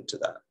I can get to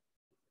that.